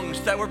 songs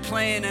that we're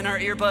playing in our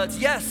earbuds.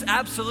 Yes,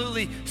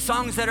 absolutely,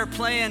 songs that are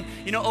playing,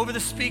 over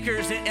the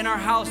speakers in our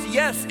house.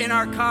 Yes, in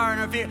our car, in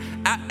our vehicle,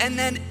 and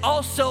then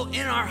also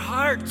in our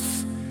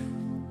hearts.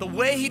 The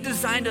way he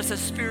designed us as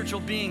spiritual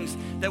beings,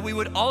 that we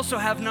would also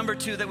have, number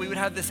 2, that we would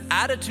have this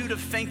attitude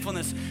of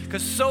thankfulness.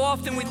 Because so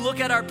often we look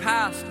at our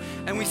past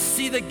and we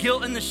see the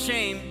guilt and the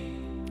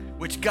shame,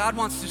 which God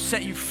wants to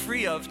set you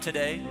free of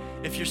today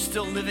if you're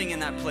still living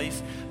in that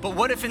place. But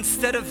what if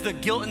instead of the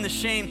guilt and the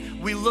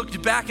shame, we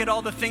looked back at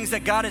all the things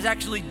that God has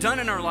actually done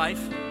in our life?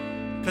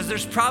 Because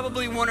there's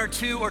probably 1 or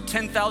 2 or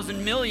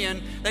 10,000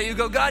 million that you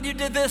go, God, you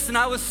did this and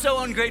I was so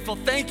ungrateful.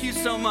 Thank you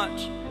so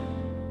much.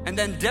 And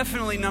then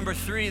definitely number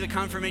 3, the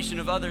confirmation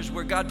of others,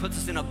 where God puts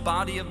us in a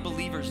body of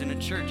believers, in a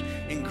church,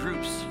 in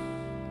groups.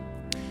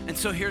 And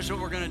so here's what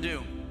we're gonna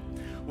do.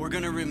 We're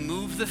gonna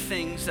remove the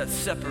things that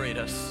separate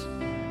us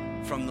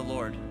from the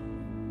Lord,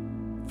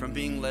 from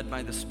being led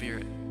by the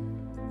Spirit.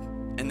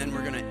 And then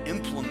we're gonna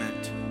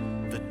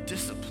implement the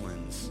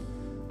disciplines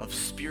of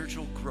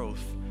spiritual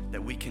growth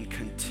that we can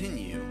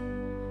continue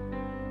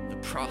the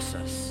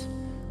process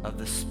of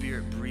the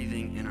Spirit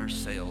breathing in our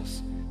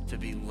sails to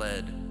be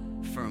led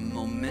for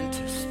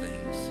momentous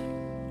things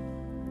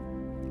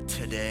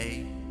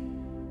today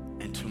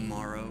and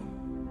tomorrow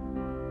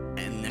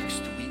and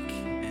next week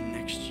and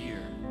next year.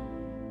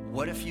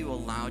 What if you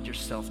allowed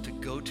yourself to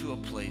go to a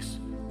place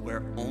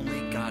where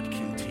only God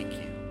can take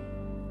you?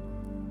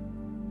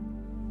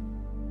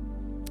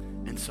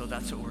 And so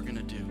that's what we're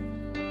gonna do.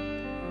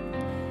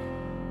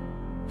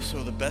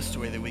 So the best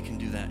way that we can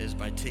do that is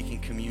by taking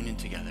communion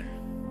together.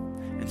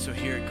 And so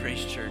here at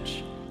Grace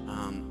Church,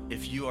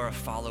 if you are a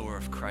follower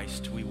of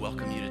Christ, we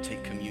welcome you to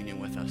take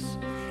communion with us.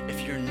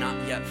 If you're not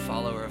yet a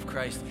follower of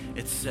Christ,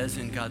 it says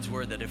in God's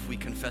word that if we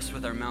confess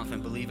with our mouth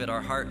and believe at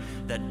our heart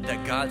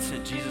that God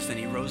sent Jesus and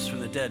he rose from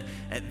the dead,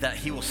 that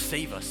he will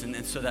save us.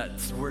 And so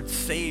that word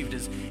saved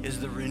is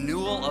the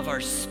renewal of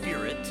our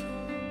spirit,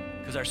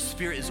 because our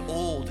spirit is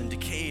old and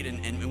decayed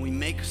and we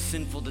make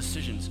sinful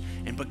decisions.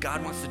 But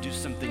God wants to do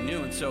something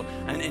new. And so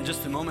in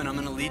just a moment, I'm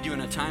gonna lead you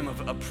in a time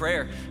of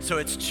prayer. So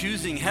it's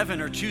choosing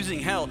heaven or choosing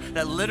hell.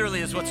 That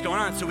literally is what's going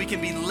on. So we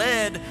can be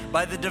led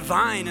by the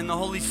divine and the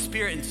Holy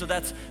Spirit. And so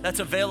that's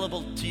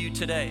available to you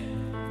today.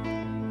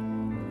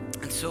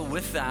 And so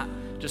with that,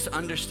 just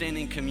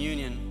understanding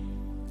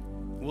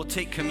communion, we'll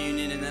take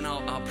communion and then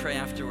I'll pray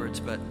afterwards.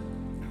 But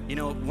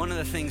one of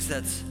the things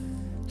that's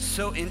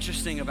so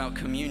interesting about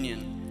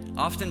communion,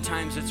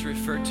 oftentimes it's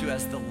referred to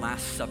as the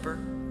Last Supper,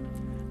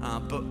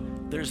 but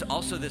there's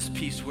also this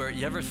piece where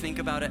you ever think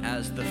about it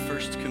as the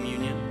first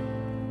communion.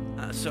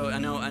 So I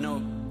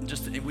know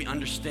just we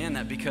understand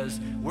that because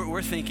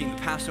we're thinking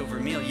the Passover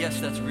meal, yes,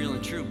 that's real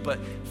and true, but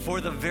for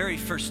the very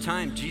first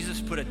time,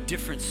 Jesus put a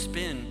different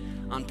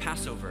spin on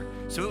Passover.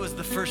 So it was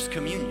the first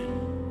communion.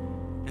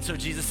 And so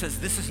Jesus says,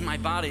 this is my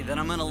body that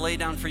I'm gonna lay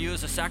down for you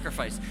as a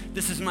sacrifice.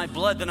 This is my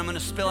blood that I'm gonna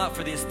spill out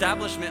for the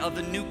establishment of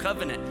the new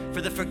covenant,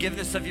 for the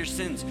forgiveness of your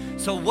sins.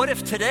 So what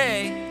if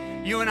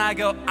today you and I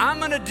go, I'm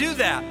gonna do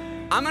that.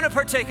 I'm gonna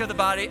partake of the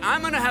body.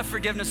 I'm gonna have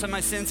forgiveness of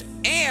my sins,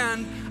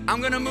 and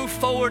I'm gonna move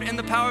forward in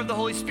the power of the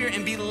Holy Spirit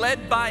and be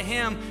led by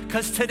him,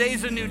 because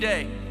today's a new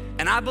day.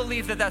 And I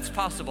believe that that's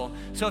possible.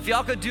 So if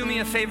y'all could do me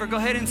a favor, go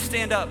ahead and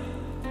stand up.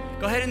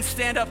 Go ahead and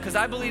stand up, because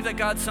I believe that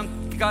God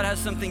has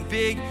something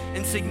big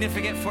and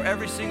significant for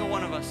every single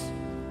one of us.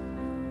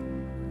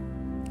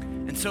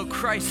 And so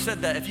Christ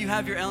said that if you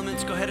have your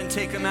elements, go ahead and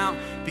take them out,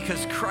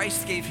 because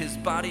Christ gave his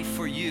body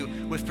for you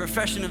with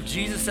profession of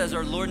Jesus as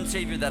our Lord and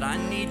Savior, that I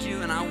need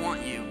you and I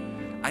want you.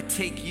 I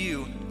take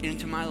you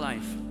into my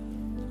life.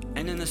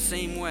 And in the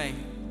same way,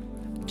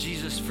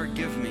 Jesus,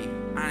 forgive me.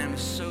 I am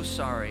so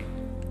sorry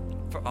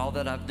for all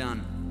that I've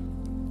done.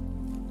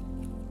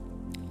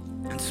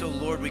 And so,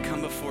 Lord, we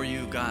come before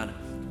you, God.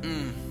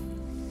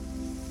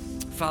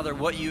 Father,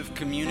 what you've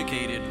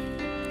communicated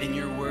in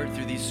your word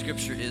through these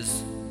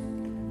scriptures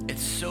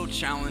it's so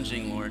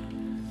challenging, Lord.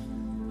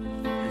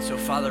 And so,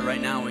 Father,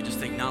 right now, we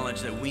just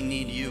acknowledge that we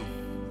need you.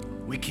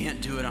 We can't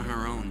do it on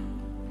our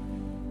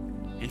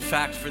own. In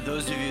fact, for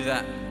those of you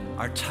that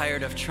are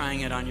tired of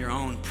trying it on your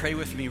own, pray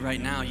with me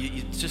right now.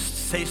 You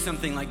just say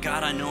something like,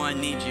 God, I know I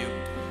need you.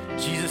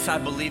 Jesus, I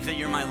believe that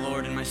you're my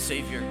Lord and my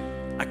Savior.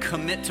 I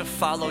commit to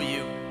follow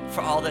you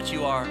for all that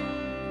you are.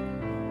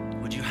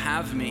 Would you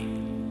have me?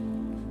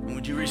 And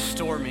would you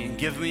restore me and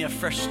give me a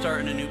fresh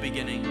start and a new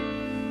beginning?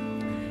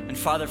 And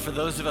Father, for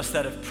those of us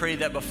that have prayed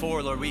that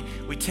before, Lord, we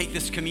take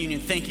this communion.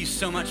 Thank you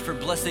so much for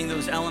blessing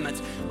those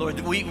elements. Lord,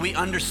 we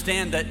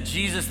understand that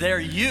Jesus, they're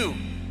you.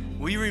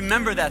 We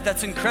remember that.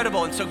 That's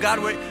incredible. And so God,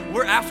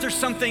 we're after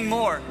something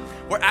more.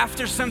 We're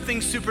after something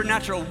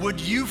supernatural.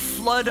 Would you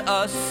flood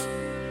us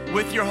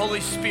with your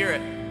Holy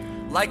Spirit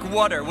like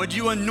water? Would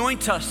you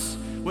anoint us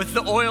with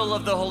the oil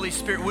of the Holy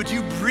Spirit? Would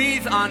you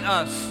breathe on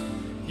us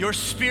your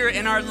Spirit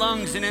in our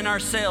lungs and in our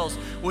sails?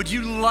 Would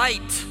you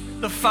light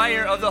the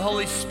fire of the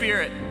Holy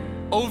Spirit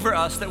over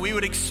us, that we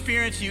would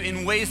experience you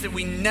in ways that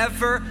we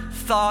never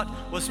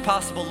thought was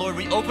possible? Lord,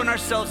 we open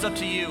ourselves up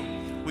to you.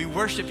 We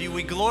worship you.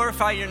 We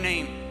glorify your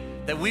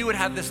name, that we would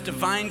have this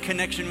divine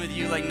connection with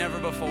you like never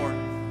before.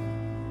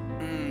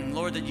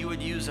 Lord, that you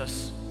would use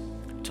us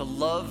to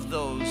love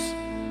those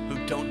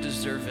who don't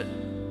deserve it,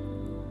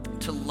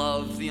 to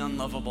love the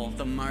unlovable,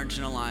 the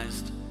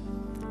marginalized.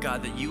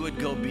 God, that you would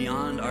go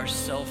beyond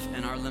ourself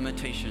and our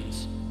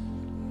limitations,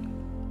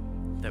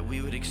 that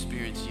we would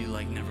experience you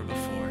like never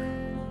before.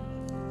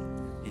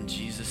 In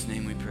Jesus'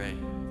 name we pray,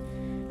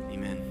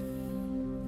 amen.